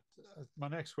 my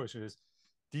next question is,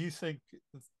 do you think,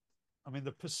 I mean,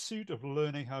 the pursuit of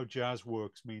learning how jazz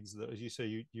works means that, as you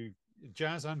say, you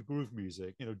jazz and groove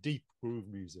music, deep groove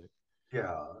music,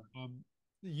 Yeah. um,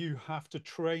 you have to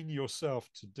train yourself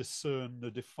to discern the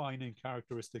defining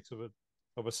characteristics of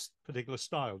a particular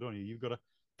style, don't you? You've got to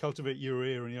cultivate your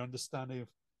ear and your understanding of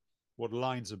what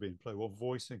lines are being played, what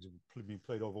voicings are being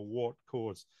played over what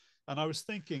chords. And I was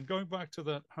thinking, going back to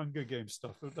that Hunger Games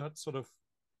stuff, that sort of,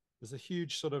 there's a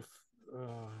huge sort of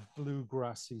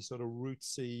bluegrassy, sort of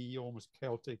rootsy, almost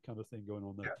Celtic kind of thing going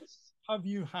on there. Yes. Have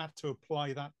you had to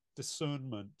apply that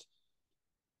discernment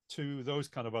to those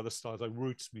kind of other styles like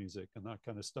roots music and that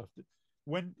kind of stuff?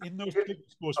 When in those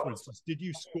scores, for instance, did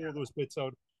you score those bits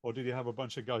out, or did you have a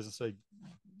bunch of guys and say,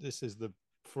 "This is the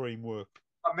framework"?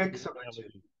 A mix of the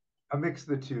two. A mix of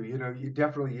the two. You know, you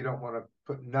don't want to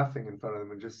put nothing in front of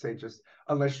them and just say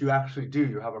unless you actually do,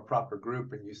 you have a proper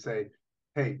group and you say,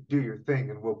 hey, do your thing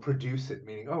and we'll produce it.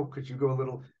 Meaning, oh, could you go a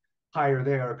little higher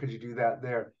there, or could you do that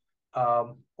there?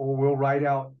 Or we'll write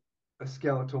out a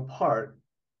skeletal part.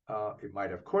 It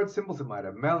might have chord symbols, it might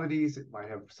have melodies, it might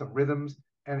have some rhythms.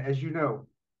 And as you know,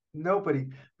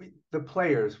 the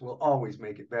players will always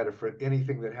make it better for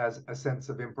anything that has a sense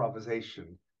of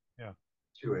improvisation Yeah.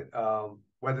 to it,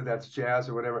 whether that's jazz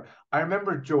or whatever. I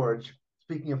remember George,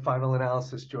 speaking of Final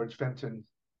Analysis, George Fenton,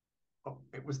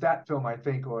 it was that film, I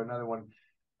think, or another one,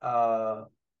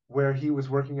 where he was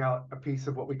working out a piece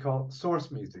of what we call source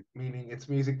music, meaning it's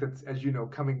music that's, as you know,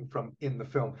 coming from in the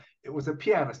film. It was a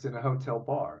pianist in a hotel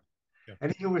bar. Yeah.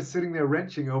 And he was sitting there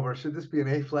wrenching over, should this be an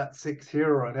A flat 6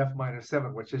 here or an F minor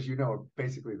 7, which, as you know, are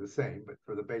basically the same, but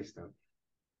for the bass note.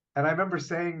 And I remember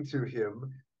saying to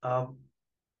him,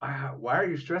 why are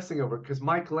you stressing over it? Because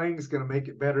Mike Lang's going to make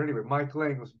it better anyway. Mike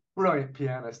Lang was a brilliant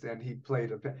pianist and he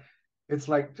played it's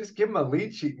like, just give him a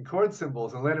lead sheet and chord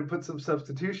symbols and let him put some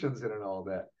substitutions in and all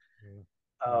that.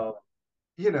 Yeah.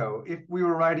 You know, if we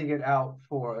were writing it out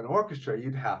for an orchestra,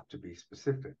 you'd have to be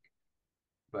specific.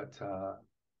 But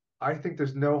I think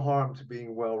there's no harm to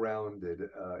being well-rounded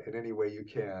in any way you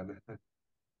can.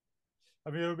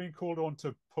 Have you ever been called on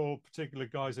to pull particular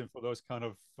guys in for those kind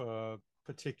of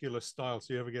particular styles?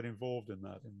 Do you ever get involved in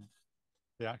that, in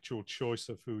the actual choice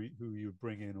of who you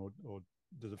bring in, or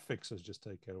do the fixers just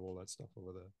take care of all that stuff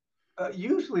over there?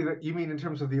 Usually, you mean in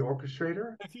terms of the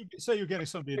orchestrator? If you say you're getting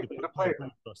somebody to play a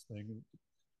bluegrass thing,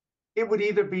 it would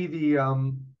either be the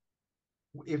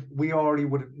if we already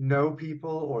would know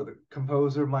people, or the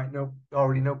composer might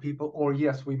already know people, or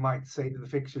yes, we might say to the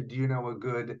fixer, do you know a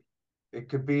good, it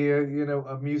could be a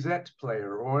musette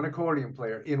player or an accordion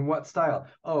player, in what style?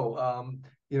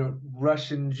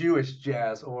 Russian Jewish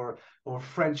jazz or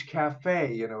French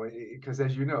cafe, because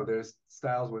as you know, there's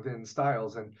styles within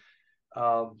styles. And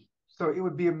so it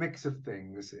would be a mix of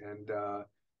things. And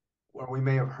or we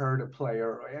may have heard a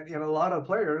player, and a lot of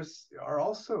players are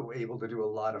also able to do a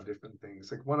lot of different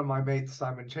things. Like one of my mates,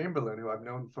 Simon Chamberlain, who I've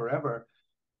known forever,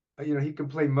 he can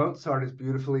play Mozart as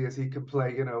beautifully as he can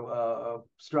play, a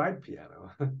stride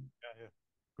piano. Yeah.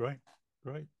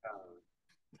 Great.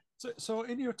 So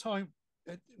in your time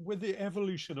with the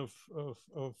evolution of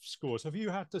scores, have you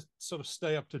had to sort of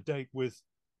stay up to date with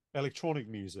electronic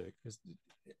music,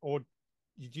 or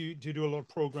do you do a lot of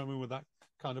programming with that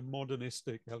kind of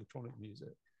modernistic electronic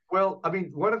music? Well, I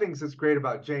mean, one of the things that's great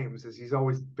about James is he's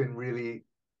always been really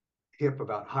hip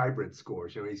about hybrid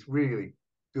scores. He's really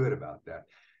good about that.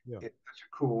 Yeah. In such a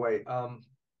cool way.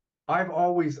 I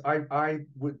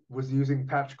was using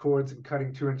patch cords and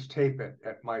cutting 2-inch tape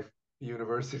at my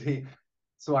university,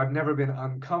 so I've never been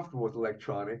uncomfortable with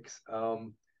electronics.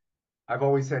 I've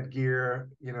always had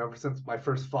gear, ever since my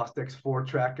first Fostex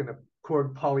 4-track and a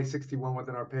Korg Poly 61 with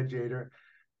an arpeggiator.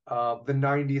 The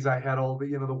 90s, I had all the,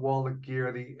 the Wallach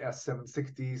gear, the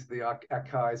S760s, the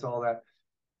Akai's, all that.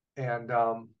 And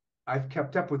I've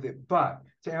kept up with it. But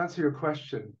to answer your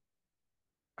question,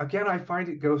 again, I find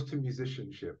it goes to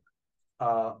musicianship.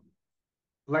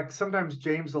 Like sometimes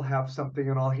James will have something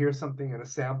and I'll hear something in a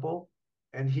sample,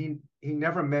 and he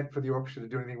never meant for the orchestra to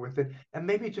do anything with it, and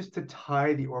maybe just to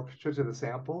tie the orchestra to the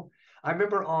sample. I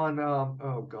remember on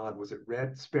oh God, was it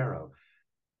Red Sparrow?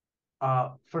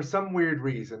 For some weird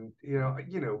reason,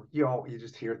 you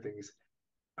just hear things.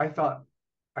 I thought,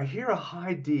 I hear a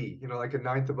high D, like a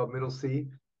ninth above middle C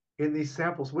in these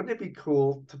samples. Wouldn't it be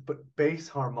cool to put bass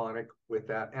harmonic with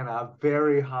that and a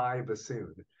very high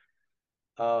bassoon?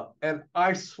 And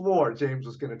I swore James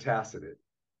was going to tacit it,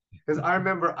 because I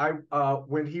remember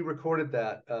when he recorded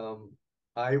that,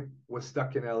 I was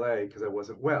stuck in LA because I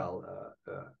wasn't well.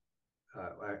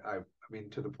 I mean,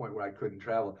 to the point where I couldn't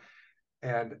travel.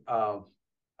 And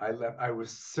I left. I was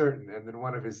certain. And then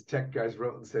one of his tech guys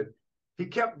wrote and said, he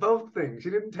kept both things. He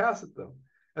didn't tacit them.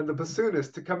 And the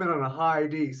bassoonist to come in on a high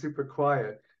D, super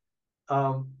quiet.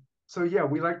 So yeah,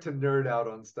 we like to nerd out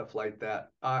on stuff like that.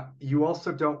 You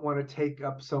also don't want to take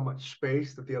up so much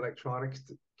space that the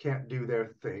electronics can't do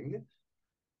their thing.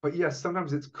 But yes,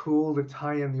 sometimes it's cool to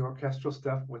tie in the orchestral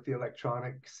stuff with the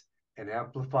electronics and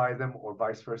amplify them, or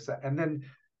vice versa. And then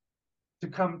to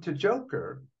come to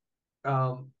Joker,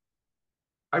 um,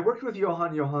 I worked with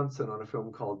Johan Johansson on a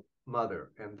film called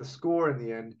Mother, and the score in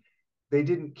the end, they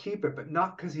didn't keep it, but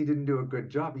not because he didn't do a good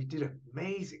job. He did an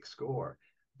amazing score.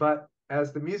 But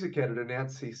as the music editor,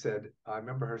 Nancy, said, I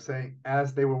remember her saying,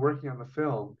 as they were working on the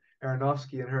film,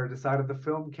 Aronofsky and her decided the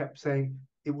film kept saying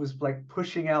it was like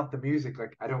pushing out the music,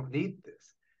 like, I don't need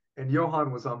this. And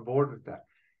Johan was on board with that.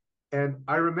 And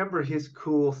I remember his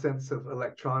cool sense of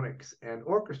electronics and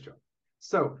orchestra.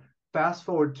 So fast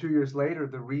forward 2 years later,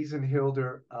 the reason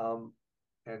Hildur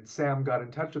and Sam got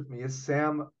in touch with me is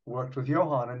Sam worked with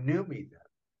Johan and knew me then.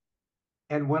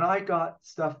 And when I got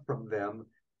stuff from them,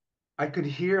 I could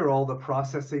hear all the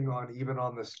processing on even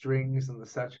on the strings and the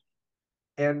such.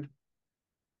 And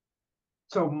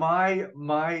so my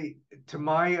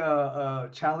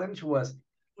challenge was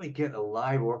we get a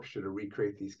live orchestra to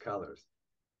recreate these colors.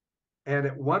 And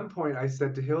at one point, I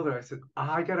said to Hildur, I said,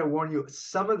 I got to warn you,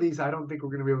 some of these I don't think we're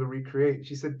going to be able to recreate.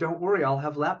 She said, don't worry, I'll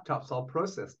have laptops, I'll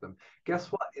process them.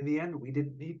 Guess what? In the end, we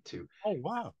didn't need to. Oh,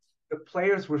 wow. The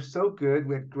players were so good.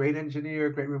 We had great engineer,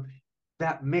 great room.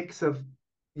 That mix of,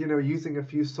 using a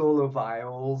few solo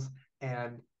viols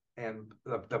and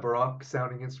the Baroque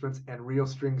sounding instruments and real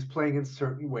strings playing in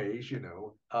certain ways.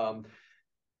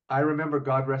 I remember,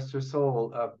 God rest her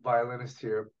soul, a violinist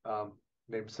here,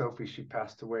 named Sophie. She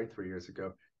passed away 3 years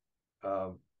ago.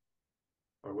 Or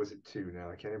was it two now?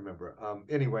 I can't remember.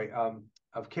 Anyway,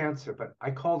 of cancer. But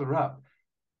I called her up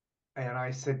and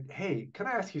I said, hey, can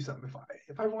I ask you something?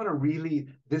 If I want to really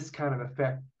this kind of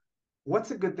effect,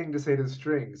 what's a good thing to say to the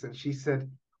strings? And she said,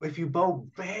 if you bow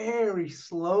very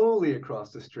slowly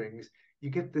across the strings, you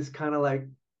get this kind of like,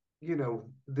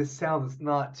 this sound that's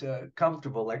not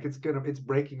comfortable, like it's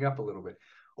breaking up a little bit.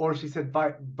 Or she said,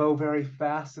 bow very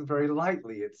fast and very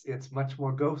lightly. It's much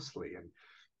more ghostly.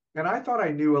 And I thought I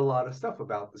knew a lot of stuff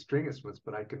about the string instruments,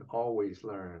 but I can always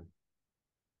learn.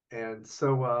 And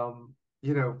so,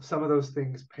 some of those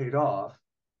things paid off.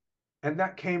 And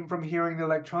that came from hearing the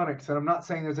electronics. And I'm not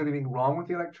saying there's anything wrong with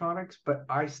the electronics, but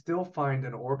I still find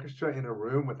an orchestra in a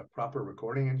room with a proper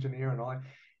recording engineer and all that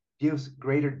gives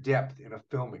greater depth in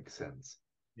a filmic sense.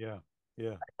 Yeah,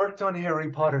 yeah. I worked on Harry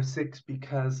Potter 6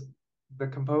 because the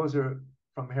composer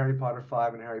from Harry Potter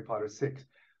 5 and Harry Potter 6,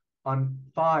 on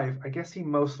 5, I guess he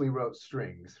mostly wrote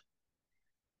strings.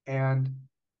 And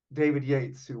David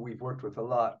Yates, who we've worked with a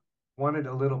lot, wanted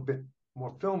a little bit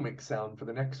more filmic sound for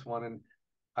the next one. And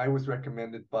I was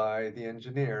recommended by the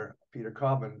engineer, Peter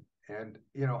Cobham. And,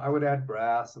 I would add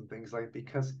brass and things like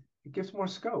because it gives more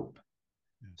scope.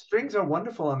 Yeah. Strings are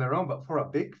wonderful on their own, but for a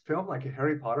big film like a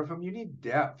Harry Potter film, you need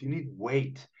depth, you need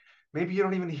weight. Maybe you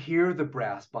don't even hear the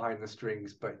brass behind the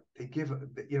strings, but they give,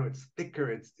 it's thicker,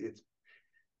 it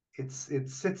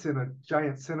sits in a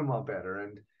giant cinema better.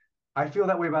 And I feel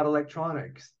that way about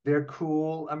electronics. They're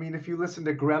cool. I mean, if you listen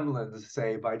to Gremlins,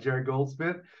 say, by Jerry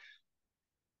Goldsmith,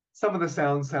 some of the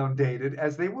sounds sound dated,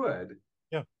 as they would.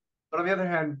 Yeah. But on the other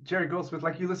hand, Jerry Goldsmith,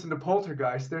 like you listen to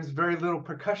Poltergeist, there's very little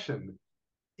percussion,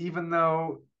 even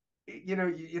though,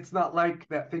 it's not like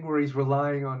that thing where he's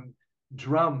relying on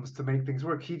drums to make things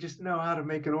work. He just know how to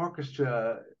make an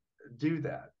orchestra do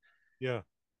that. Yeah,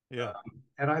 yeah.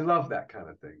 And I love that kind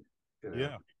of thing.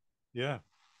 Yeah, yeah.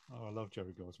 Oh, I love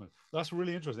Jerry Goldsmith. That's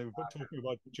really interesting. We're talking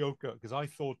about the Joker because I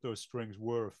thought those strings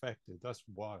were affected. That's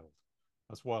wild.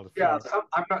 That's wild. Yeah,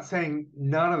 I'm not saying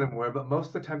none of them were, but most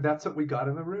of the time that's what we got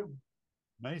in the room.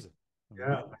 Amazing.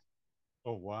 Yeah.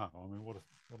 Oh wow! I mean, what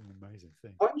an amazing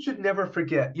thing. One should never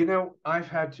forget. I've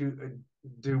had to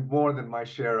do more than my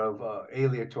share of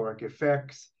aleatoric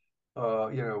effects,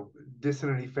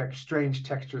 dissonant effects, strange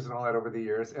textures, and all that over the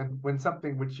years. And when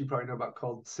something which you probably know about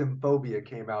called Symphobia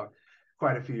came out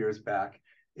quite a few years back,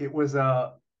 it was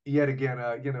yet again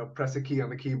press a key on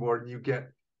the keyboard and you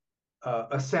get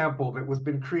a sample that was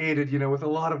been created, with a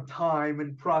lot of time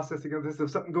and processing of this,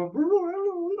 of something going.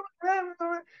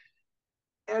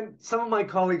 And some of my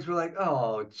colleagues were like,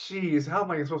 oh, geez, how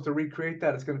am I supposed to recreate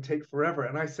that? It's going to take forever.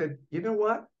 And I said, you know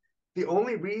what? The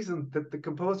only reason that the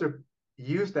composer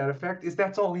used that effect is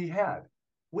that's all he had.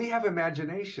 We have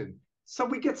imagination. So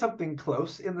we get something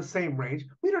close in the same range.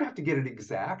 We don't have to get it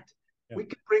exact. Yeah. We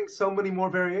can bring so many more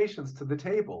variations to the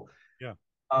table. Yeah.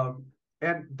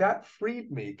 And that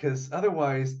freed me because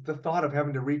otherwise the thought of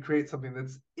having to recreate something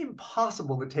that's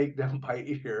impossible to take down by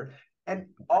ear and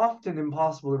often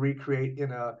impossible to recreate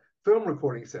in a film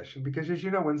recording session, because as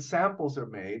you know, when samples are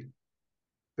made,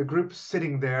 the group's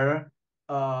sitting there.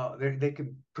 They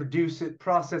can produce it,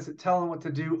 process it, tell them what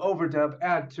to do, overdub,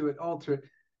 add to it, alter it.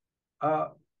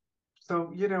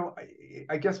 So,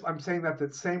 I guess I'm saying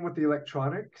that same with the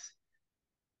electronics.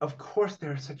 Of course,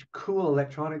 there are such cool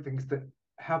electronic things that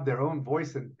have their own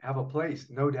voice and have a place,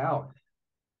 no doubt.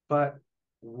 But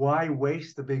why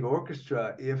waste the big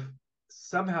orchestra if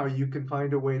somehow you can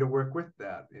find a way to work with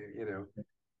that,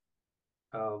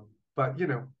 but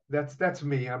that's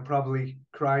me. I'm probably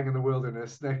crying in the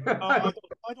wilderness. I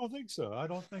don't think so. I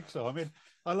don't think so. I mean,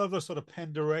 I love those sort of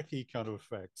Penderecki kind of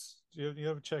effects. You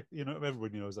ever check?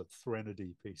 Everybody knows that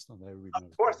Threnody piece on there.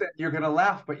 Of course, you're gonna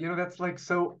laugh, but that's like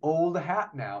so old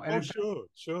hat now. And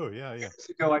sure, yeah. Years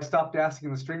ago, I stopped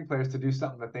asking the string players to do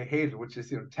something that they hated, which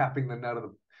is tapping the nut of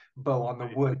the bow on the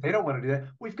wood. They don't want to do that.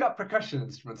 We've got percussion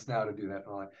instruments now to do that and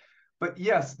all that. But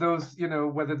yes, those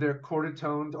whether they're quarter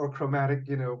toned or chromatic,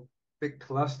 big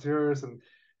clusters and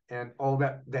all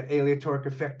that aleatoric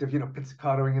effect of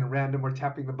pizzicatoing and random or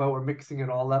tapping the bow or mixing it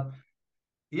all up.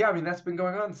 Yeah, I mean that's been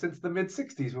going on since the mid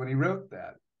 '60s when he wrote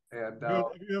that. And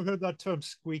have you ever heard that term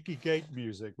squeaky gate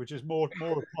music, which is more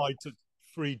applied to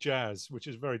free jazz, which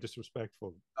is very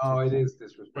disrespectful. Oh, it is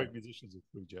disrespectful. Great musicians of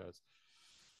free jazz.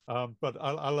 But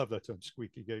I love that term,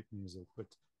 squeaky gate music. But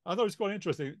I thought it was quite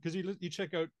interesting because you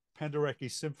check out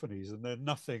Penderecki's symphonies and they're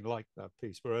nothing like that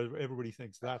piece, where everybody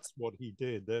thinks that's what he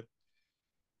did.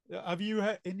 Have you,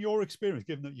 in your experience,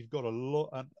 given that you've got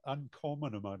an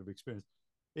uncommon amount of experience,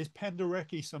 is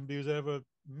Penderecki somebody who's ever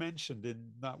mentioned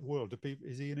in that world?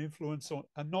 Is he an influence on,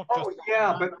 and not just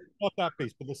but not that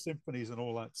piece, but the symphonies and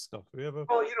all that stuff? Have you ever?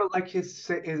 Well, like his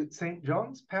St.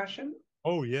 John's Passion.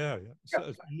 Oh yeah.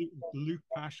 So Luke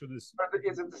Passion is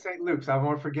it the St. Luke's?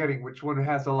 I'm forgetting which one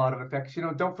has a lot of effects.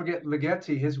 Don't forget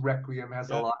Ligeti. His Requiem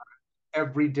has a lot.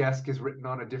 Every desk is written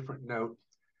on a different note.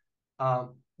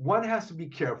 One has to be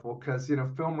careful because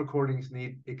film recordings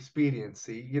need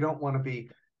expediency. You don't want to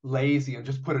be lazy and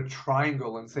just put a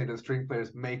triangle and say to the string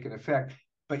players make an effect,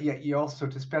 but yet you also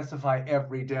to specify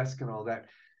every desk and all that.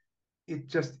 It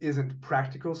just isn't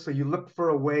practical. So you look for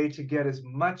a way to get as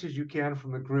much as you can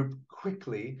from the group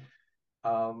quickly.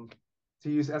 To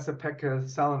use Esa-Pekka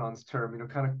Salanon's term,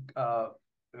 kind of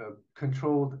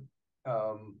controlled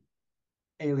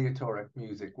aleatoric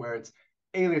music, where it's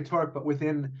aleatoric but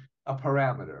within a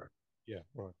parameter. Yeah,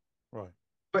 right.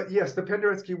 But yes, the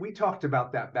Penderecki, we talked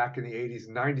about that back in the 80s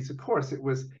and 90s. Of course, it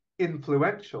was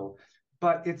influential,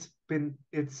 but it's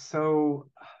so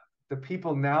the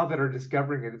people now that are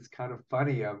discovering it, it's kind of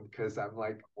funny because I'm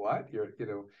like, what?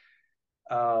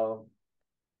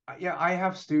 Yeah, I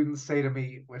have students say to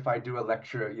me if I do a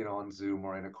lecture, on Zoom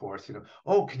or in a course,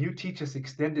 oh, can you teach us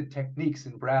extended techniques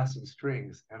in brass and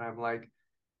strings? And I'm like,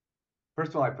 first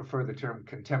of all, I prefer the term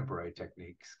contemporary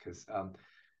techniques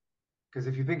because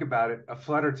if you think about it, a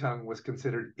flutter tongue was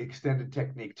considered extended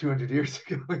technique 200 years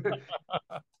ago.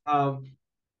 A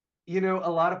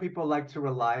lot of people like to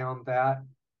rely on that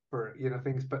for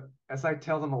things, but as I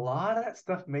tell them, a lot of that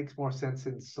stuff makes more sense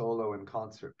in solo and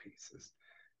concert pieces.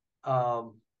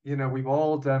 We've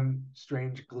all done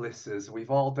strange glisses.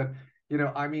 We've all done,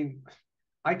 I mean,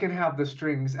 I can have the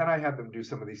strings, and I have them do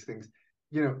some of these things,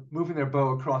 moving their bow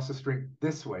across the string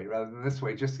this way rather than this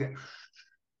way, just get.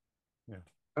 Yeah.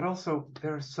 But also,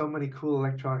 there are so many cool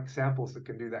electronic samples that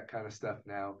can do that kind of stuff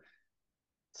now.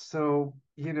 So,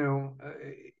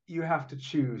 you have to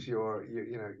choose your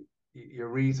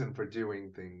reason for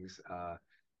doing things,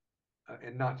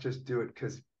 and not just do it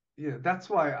because, that's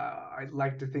why I'd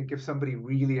like to think if somebody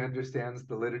really understands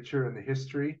the literature and the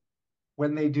history,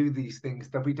 when they do these things,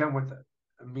 they'll be done with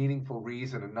a meaningful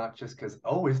reason and not just because,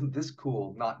 oh, isn't this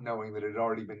cool? Not knowing that it had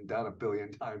already been done a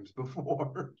billion times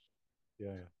before.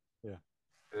 Yeah.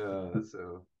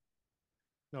 So.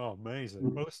 Oh,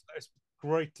 amazing. Well, it's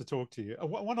great to talk to you.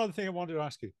 One other thing I wanted to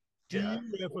ask you: do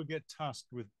you ever get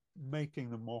tasked with making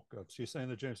the mock-ups? You're saying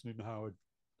that James Newton Howard,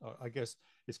 I guess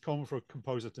it's common for a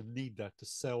composer to need that to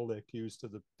sell their cues to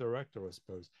the director, I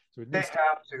suppose. So they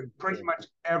have to. Pretty much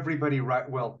everybody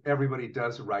everybody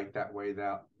does write that way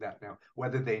that now.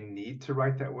 Whether they need to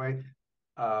write that way,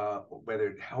 whether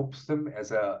it helps them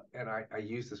and I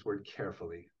use this word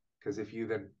carefully, because if you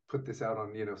then put this out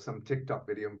on some TikTok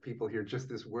video and people hear just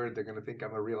this word, they're going to think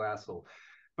I'm a real asshole.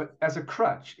 But as a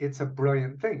crutch, it's a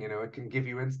brilliant thing. It can give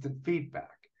you instant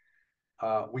feedback.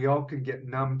 We all can get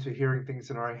numb to hearing things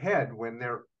in our head when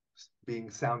they're being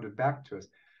sounded back to us.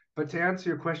 But to answer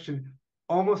your question,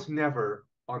 almost never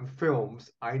on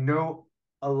films. I know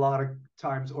a lot of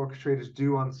times orchestrators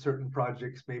do on certain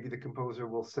projects. Maybe the composer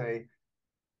will say,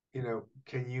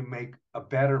 can you make a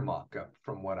better mock-up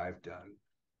from what I've done?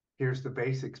 Here's the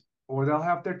basics. or they'll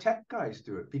have their tech guys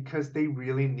do it because they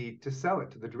really need to sell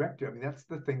it to the director. I mean, that's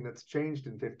the thing that's changed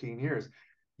in 15 years.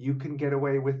 You can get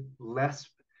away with less.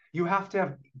 You have to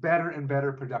have better and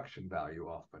better production value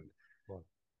often,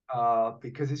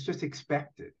 because it's just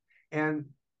expected. And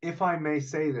if I may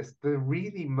say this, the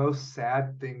really most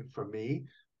sad thing for me,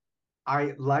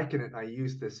 I liken it, and I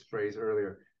used this phrase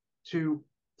earlier, to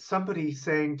somebody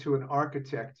saying to an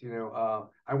architect,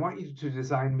 I want you to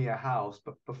design me a house,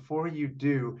 but before you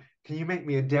do, can you make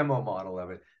me a demo model of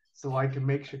it so I can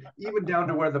make sure, even down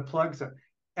to where the plugs are.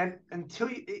 And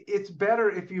it's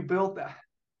better if you build that.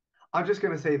 I'm just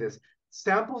going to say this: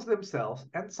 samples themselves,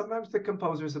 and sometimes the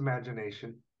composer's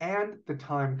imagination and the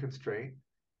time constraint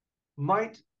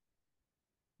might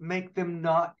make them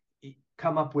not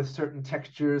come up with certain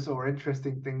textures or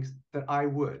interesting things that I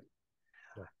would.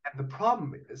 Yeah. And the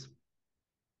problem is,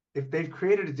 if they've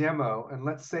created a demo, and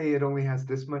let's say it only has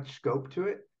this much scope to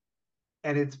it,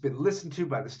 and it's been listened to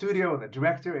by the studio and the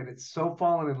director, and it's so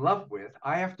fallen in love with,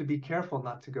 I have to be careful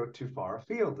not to go too far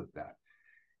afield of that.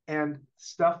 And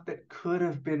stuff that could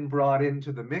have been brought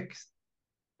into the mix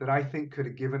that I think could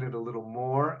have given it a little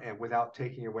more, and without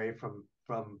taking away from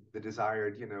the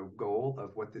desired, goal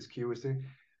of what this cue is doing,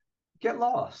 get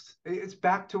lost. It's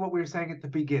back to what we were saying at the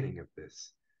beginning of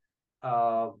this.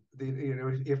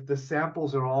 If the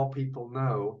samples are all people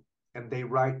know, and they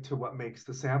write to what makes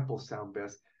the samples sound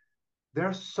best, there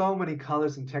are so many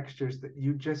colors and textures that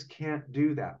you just can't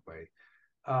do that way.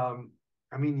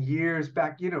 I mean, years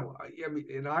back,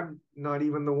 and I'm not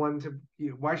even the one to,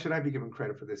 why should I be given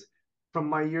credit for this? From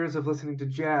my years of listening to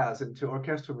jazz and to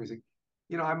orchestral music,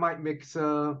 I might mix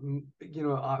a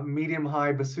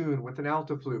medium-high bassoon with an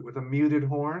alto flute with a muted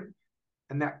horn,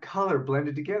 and that color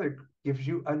blended together gives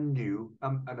you a new,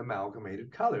 an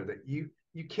amalgamated color that you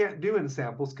can't do in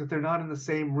samples because they're not in the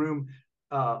same room,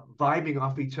 vibing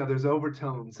off each other's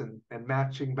overtones and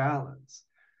matching balance.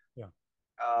 Yeah.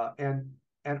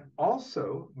 And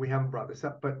also, we haven't brought this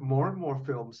up, but more and more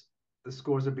films, the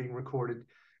scores are being recorded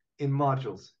in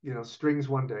modules, strings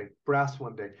one day, brass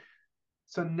one day.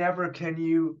 So never can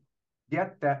you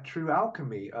get that true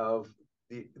alchemy of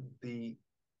the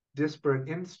disparate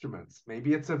instruments.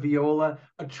 Maybe it's a viola,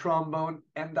 a trombone,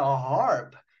 and a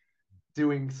harp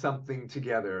doing something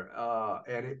together,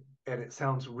 and it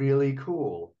sounds really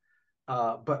cool.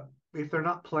 But if they're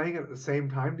not playing it at the same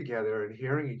time together and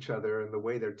hearing each other and the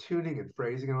way they're tuning and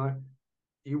phrasing and all that,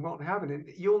 you won't have it. And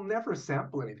you'll never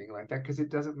sample anything like that because it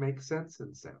doesn't make sense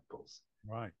in samples.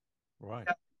 Right.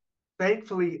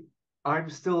 Thankfully, I'm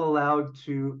still allowed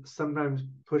to sometimes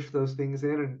push those things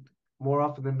in, and more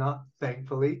often than not,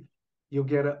 thankfully, you'll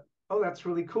get oh, that's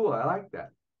really cool. I like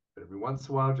that. But every once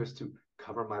in a while, just to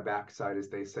cover my backside, as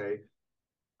they say,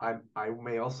 I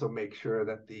may also make sure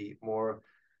that the more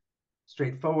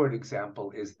straightforward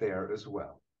example is there as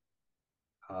well.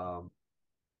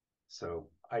 So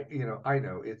I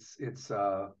know it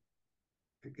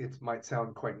might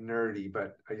sound quite nerdy,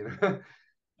 but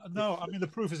No, I mean, the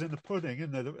proof is in the pudding,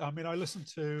 isn't it? I mean, I listened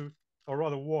to, or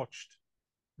rather watched,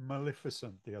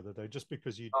 Maleficent the other day, just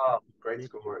because you. Oh, great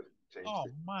score. Oh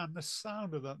man, the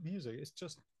sound of that music, it's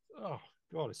just, oh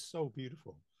God, it's so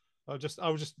beautiful. I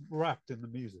was just wrapped in the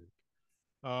music.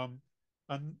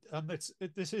 And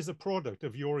this is a product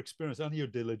of your experience and your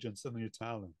diligence and your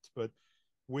talent. But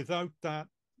without that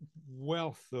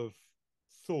wealth of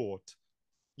thought,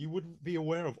 you wouldn't be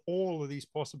aware of all of these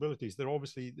possibilities. They're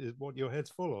obviously what your head's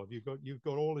full of. You've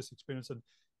got all this experience,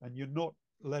 and you're not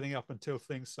letting up until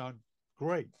things sound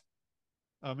great.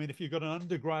 I mean, if you've got an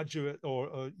undergraduate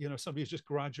or somebody who's just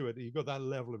graduated, you've got that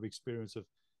level of experience of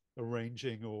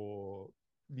arranging or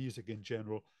music in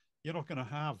general, you're not going to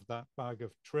have that bag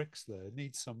of tricks there. It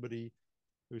needs somebody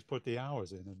who's put the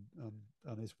hours in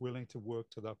and is willing to work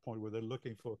to that point where they're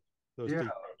looking for those deep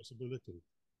possibilities.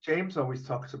 James always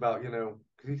talks about, because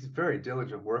he's a very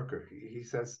diligent worker. He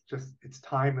says just it's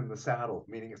time in the saddle,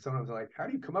 meaning sometimes like, how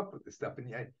do you come up with this stuff? And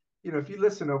yet, if you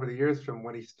listen over the years from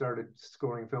when he started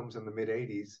scoring films in the mid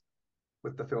 80s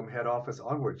with the film Head Office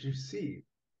onwards, you see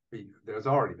there's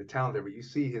already the talent there, but you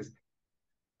see his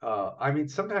I mean,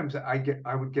 sometimes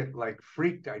I would get like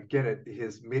freaked. I'd get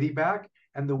his MIDI back,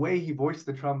 and the way he voiced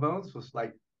the trombones was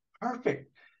like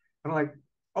perfect. And I'm like,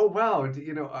 oh wow, like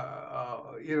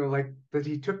that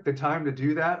he took the time to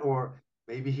do that, or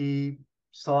maybe he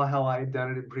saw how I had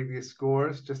done it in previous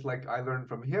scores, just like I learned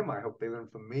from him. I hope they learn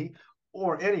from me,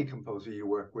 or any composer you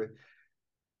work with.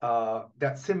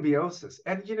 That symbiosis,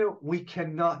 and we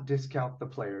cannot discount the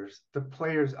players. The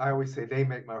players, I always say, they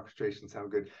make my orchestration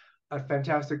sound good. A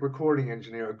fantastic recording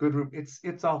engineer, a good group.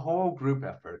 It's a whole group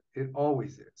effort. It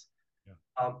always is. Yeah.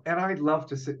 And I'd love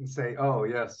to sit and say, "Oh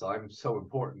yes, I'm so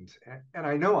important," and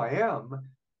I know I am.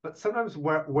 But sometimes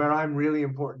where I'm really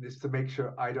important is to make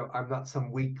sure I'm not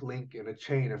some weak link in a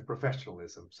chain of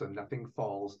professionalism, so nothing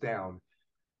falls down.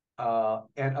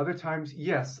 And other times,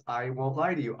 yes, I won't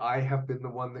lie to you, I have been the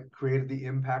one that created the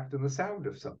impact and the sound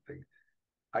of something.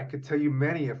 I could tell you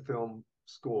many a film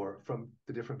score from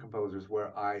the different composers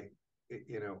where I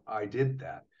did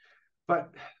that.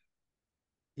 But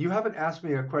you haven't asked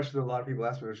me a question that a lot of people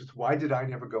ask me, which is why did I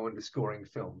never go into scoring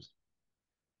films?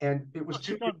 And it was But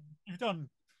too. you've done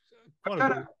I've quite a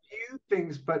done bit. a few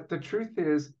things, but the truth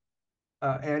is,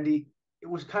 Andy, it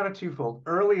was kind of twofold.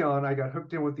 Early on, I got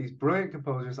hooked in with these brilliant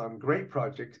composers on great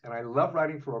projects, and I love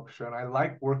writing for orchestra, and I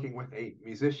like working with a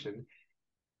musician.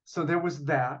 So there was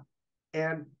that,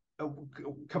 and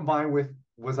combined with,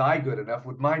 was I good enough?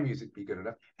 Would my music be good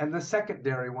enough? And the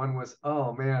secondary one was,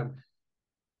 oh man,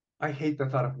 I hate the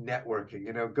thought of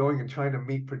networking, going and trying to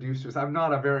meet producers. I'm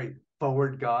not a very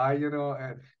forward guy,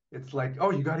 and it's like, oh,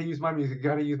 you got to use my music, you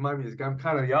got to use my music. I'm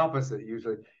kind of the opposite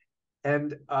usually.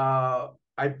 And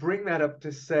I bring that up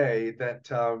to say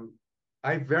that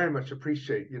I very much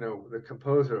appreciate, the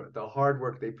composer, the hard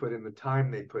work they put in, the time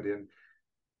they put in,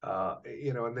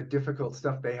 and the difficult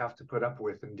stuff they have to put up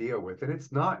with and deal with. And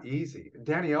it's not easy.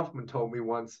 Danny Elfman told me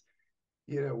once,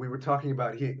 we were talking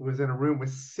about, he was in a room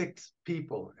with 6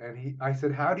 people, and I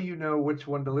said, how do you know which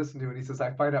one to listen to? And he says,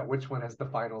 I find out which one has the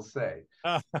final say.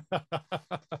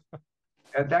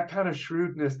 And that kind of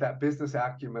shrewdness, that business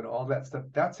acumen, all that stuff,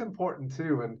 that's important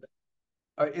too. And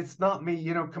it's not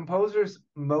me, composers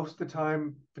most of the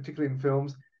time, particularly in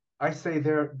films, I say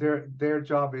their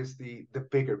job is the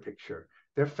bigger picture.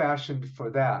 They're fashioned for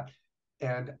that,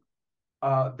 and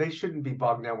they shouldn't be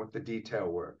bogged down with the detail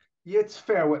work. It's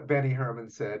fair what Benny Herman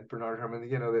said, Bernard Herman,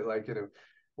 that like,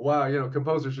 wow,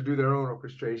 composers should do their own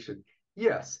orchestration.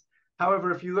 Yes.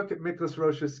 However, if you look at Miklos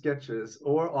Rocha's sketches,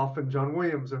 or often John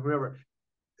Williams or whoever,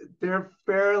 they're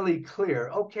fairly clear.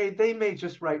 Okay, they may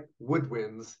just write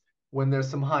woodwinds when there's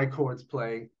some high chords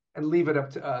playing and leave it up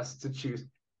to us to choose.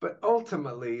 But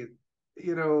ultimately,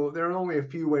 there are only a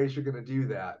few ways you're going to do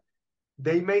that.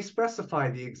 They may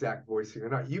specify the exact voicing or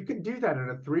not. You can do that in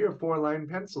a 3 or 4 line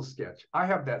pencil sketch. I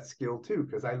have that skill too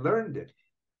because I learned it.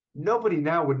 Nobody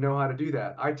now would know how to do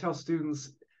that. I tell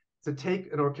students to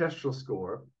take an orchestral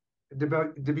score,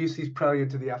 Debussy's Prelude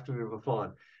to the Afternoon of a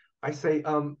Faun. I say,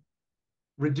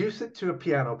 reduce it to a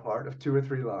piano part of 2 or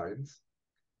 3 lines,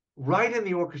 write in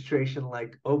the orchestration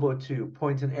like oboe 2,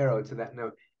 point an arrow to that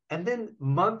note, and then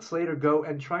months later go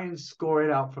and try and score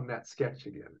it out from that sketch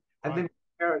again. And then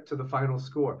compare it to the final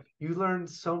score. You learn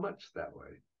so much that way.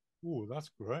 Oh, that's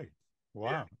great. Wow.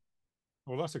 Yeah.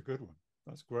 Well, that's a good one.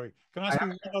 That's great. Can I I ask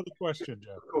you another question,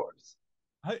 Jeff? Of course.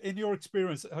 In your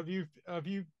experience, have you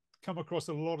come across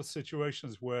a lot of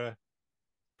situations where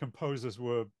composers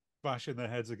were bashing their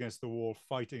heads against the wall,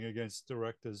 fighting against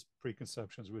directors'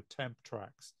 preconceptions with temp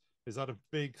tracks? Is that a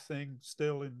big thing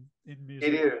still in music?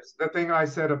 It is. The thing I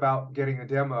said about getting a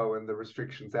demo and the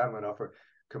restrictions that might offer,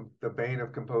 the bane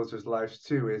of composers' lives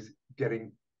too, is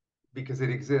getting, because it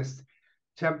exists,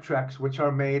 temp tracks, which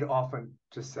are made often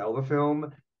to sell the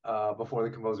film before the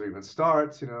composer even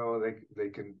starts. They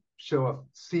can show a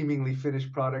seemingly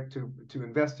finished product to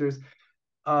investors.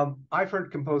 I've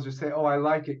heard composers say, "Oh, I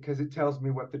like it because it tells me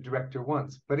what the director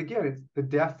wants." But again, it's the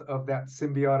death of that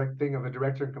symbiotic thing of a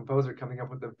director and composer coming up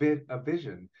with a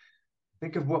vision.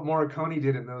 Think of what Morricone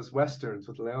did in those westerns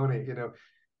with Leone.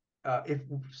 If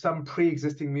some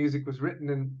pre-existing music was written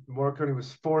and Morricone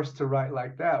was forced to write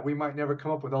like that, we might never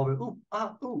come up with all the ooh,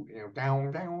 ah, ooh,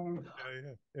 down, down.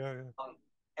 Yeah.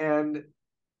 And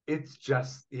it's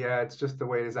just the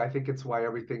way it is. I think it's why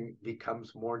everything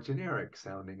becomes more generic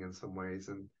sounding in some ways.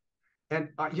 And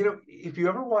if you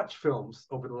ever watch films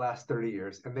over the last 30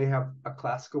 years and they have a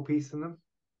classical piece in them,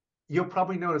 you'll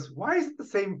probably notice, why is it the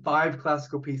same 5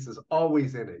 classical pieces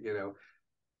always in it?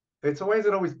 It's always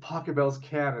Pachelbel's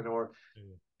canon, or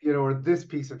or this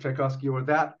piece of Tchaikovsky, or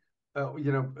that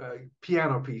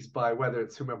piano piece by whether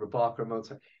it's whomever, Bach or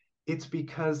Mozart. It's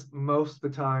because most of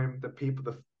the time the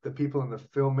people in the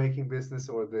filmmaking business,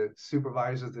 or the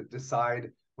supervisors that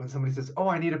decide, when somebody says, "Oh,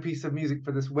 I need a piece of music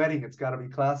for this wedding, it's got to be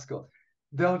classical,"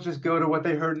 they'll just go to what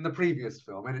they heard in the previous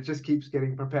film, and it just keeps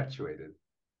getting perpetuated.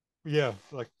 Yeah,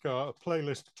 like a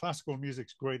playlist, classical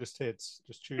music's greatest hits.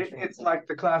 Just choose. It's like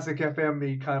the classic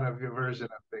FM kind of version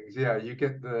of things. Yeah, you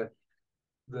get the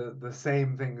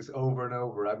same things over and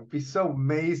over. It'd be so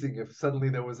amazing if suddenly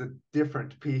there was a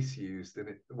different piece used and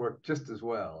it worked just as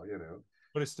well.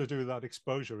 But it's to do with that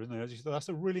exposure, isn't it? That's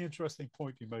a really interesting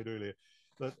point you made earlier.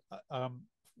 That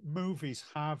movies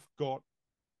have got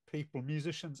people,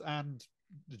 musicians and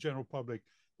the general public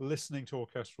listening to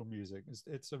orchestral music.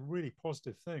 It's a really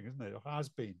positive thing, isn't it? It has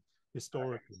been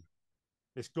historically.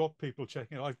 It's got people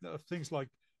checking out things like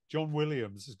John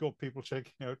Williams has got people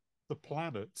checking out the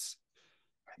planets.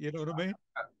 You know what I mean?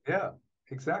 Yeah,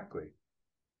 exactly.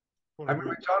 I mean,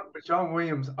 with John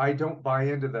Williams, I don't buy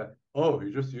into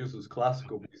he just uses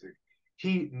classical music.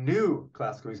 He knew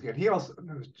classical music, and he also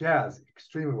knows jazz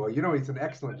extremely well. He's an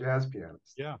excellent jazz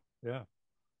pianist. Yeah, yeah.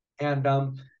 And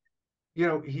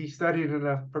he studied in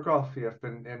Prokofiev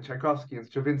and Tchaikovsky and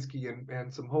Stravinsky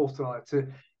and some Holst and all that too.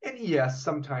 And yes,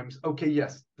 sometimes,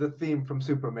 yes, the theme from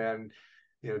Superman,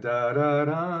 da da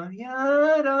da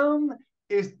yadam,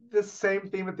 is the same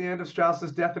theme at the end of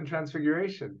Strauss's Death and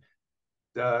Transfiguration.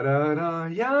 Da da da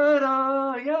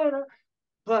yada yada.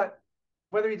 But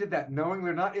whether he did that knowingly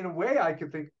or not, in a way, I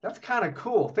could think that's kind of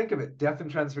cool. Think of it: Death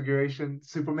and Transfiguration,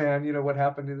 Superman. What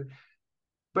happened?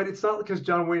 But it's not because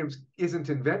John Williams isn't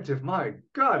inventive. My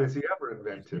God, is he ever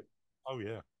inventive? Oh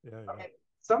yeah, yeah. I mean,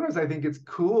 sometimes I think it's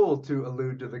cool to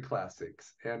allude to the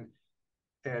classics, and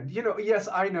yes,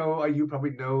 I know you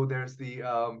probably know. There's the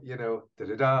da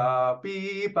da da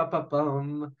beep ba ba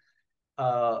bum,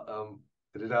 da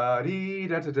da dee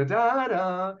da da da da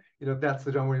da. That's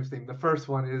the John Williams theme. The first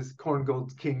one is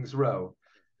Korngold's King's Row.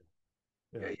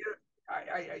 Yeah.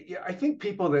 I think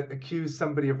people that accuse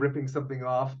somebody of ripping something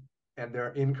off and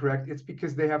they're incorrect, it's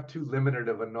because they have too limited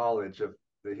of a knowledge of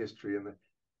the history. And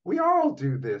we all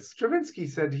do this. Stravinsky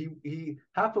said he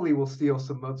happily will steal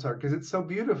some Mozart because it's so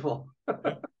beautiful.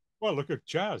 Yeah. Well, look at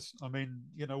jazz. I mean,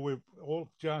 we're all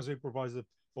jazz improvisers,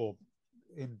 or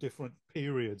in different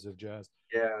periods of jazz.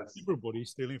 Yes.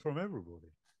 Everybody's stealing from everybody.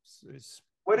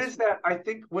 What is that? I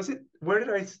think, where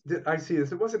did I see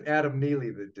this? It wasn't Adam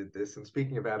Neely that did this. And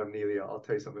speaking of Adam Neely, I'll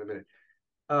tell you something in a minute.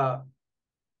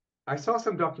 I saw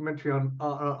some documentary on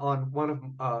one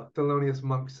of Thelonious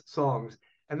Monk's songs,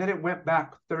 and then it went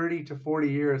back 30 to 40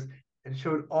 years and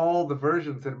showed all the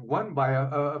versions, and one by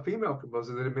a female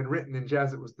composer that had been written in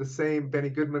jazz. It was the same. Benny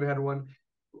Goodman had one.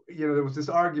 There was this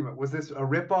argument: was this a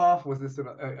ripoff? Was this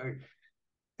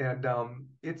and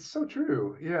it's so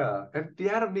true. Yeah. And the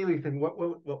Adam Neely thing.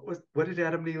 What did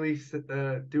Adam Neely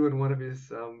do in one of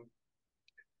his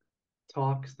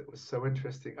talks that was so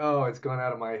interesting? Oh, it's gone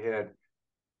out of my head.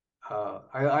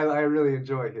 I really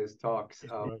enjoy his talks.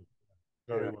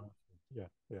 Very well.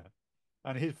 Yeah.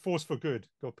 And his Force for Good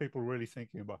got people really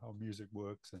thinking about how music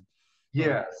works. And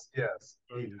yes, he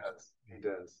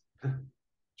does.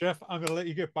 Jeff, I'm going to let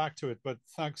you get back to it, but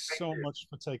thanks so much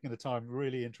for taking the time.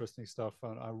 Really interesting stuff,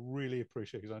 and I really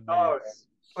appreciate it because I know. It's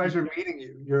a pleasure meeting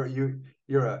you.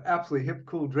 You're an absolutely hip,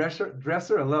 cool dresser.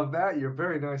 I love that. You're a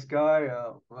very nice guy,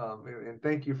 and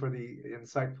thank you for the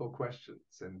insightful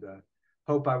questions. And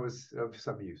hope I was of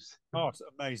some use. Oh, it's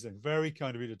amazing. Very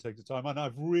kind of you to take the time. And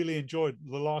I've really enjoyed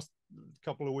the last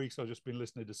couple of weeks. I've just been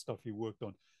listening to stuff you worked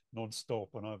on non-stop,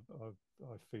 and I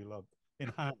feel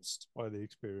enhanced by the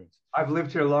experience. I've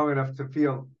lived here long enough to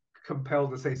feel compelled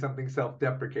to say something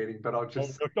self-deprecating, but I'll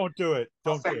just don't do it.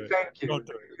 Don't say do it. Thank you. Thank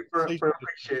you for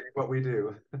appreciating what we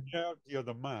do. Yeah, you're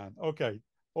the man. Okay.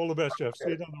 All the best, Jeff. See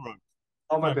you down the road.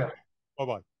 All my best.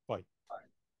 Bye-bye.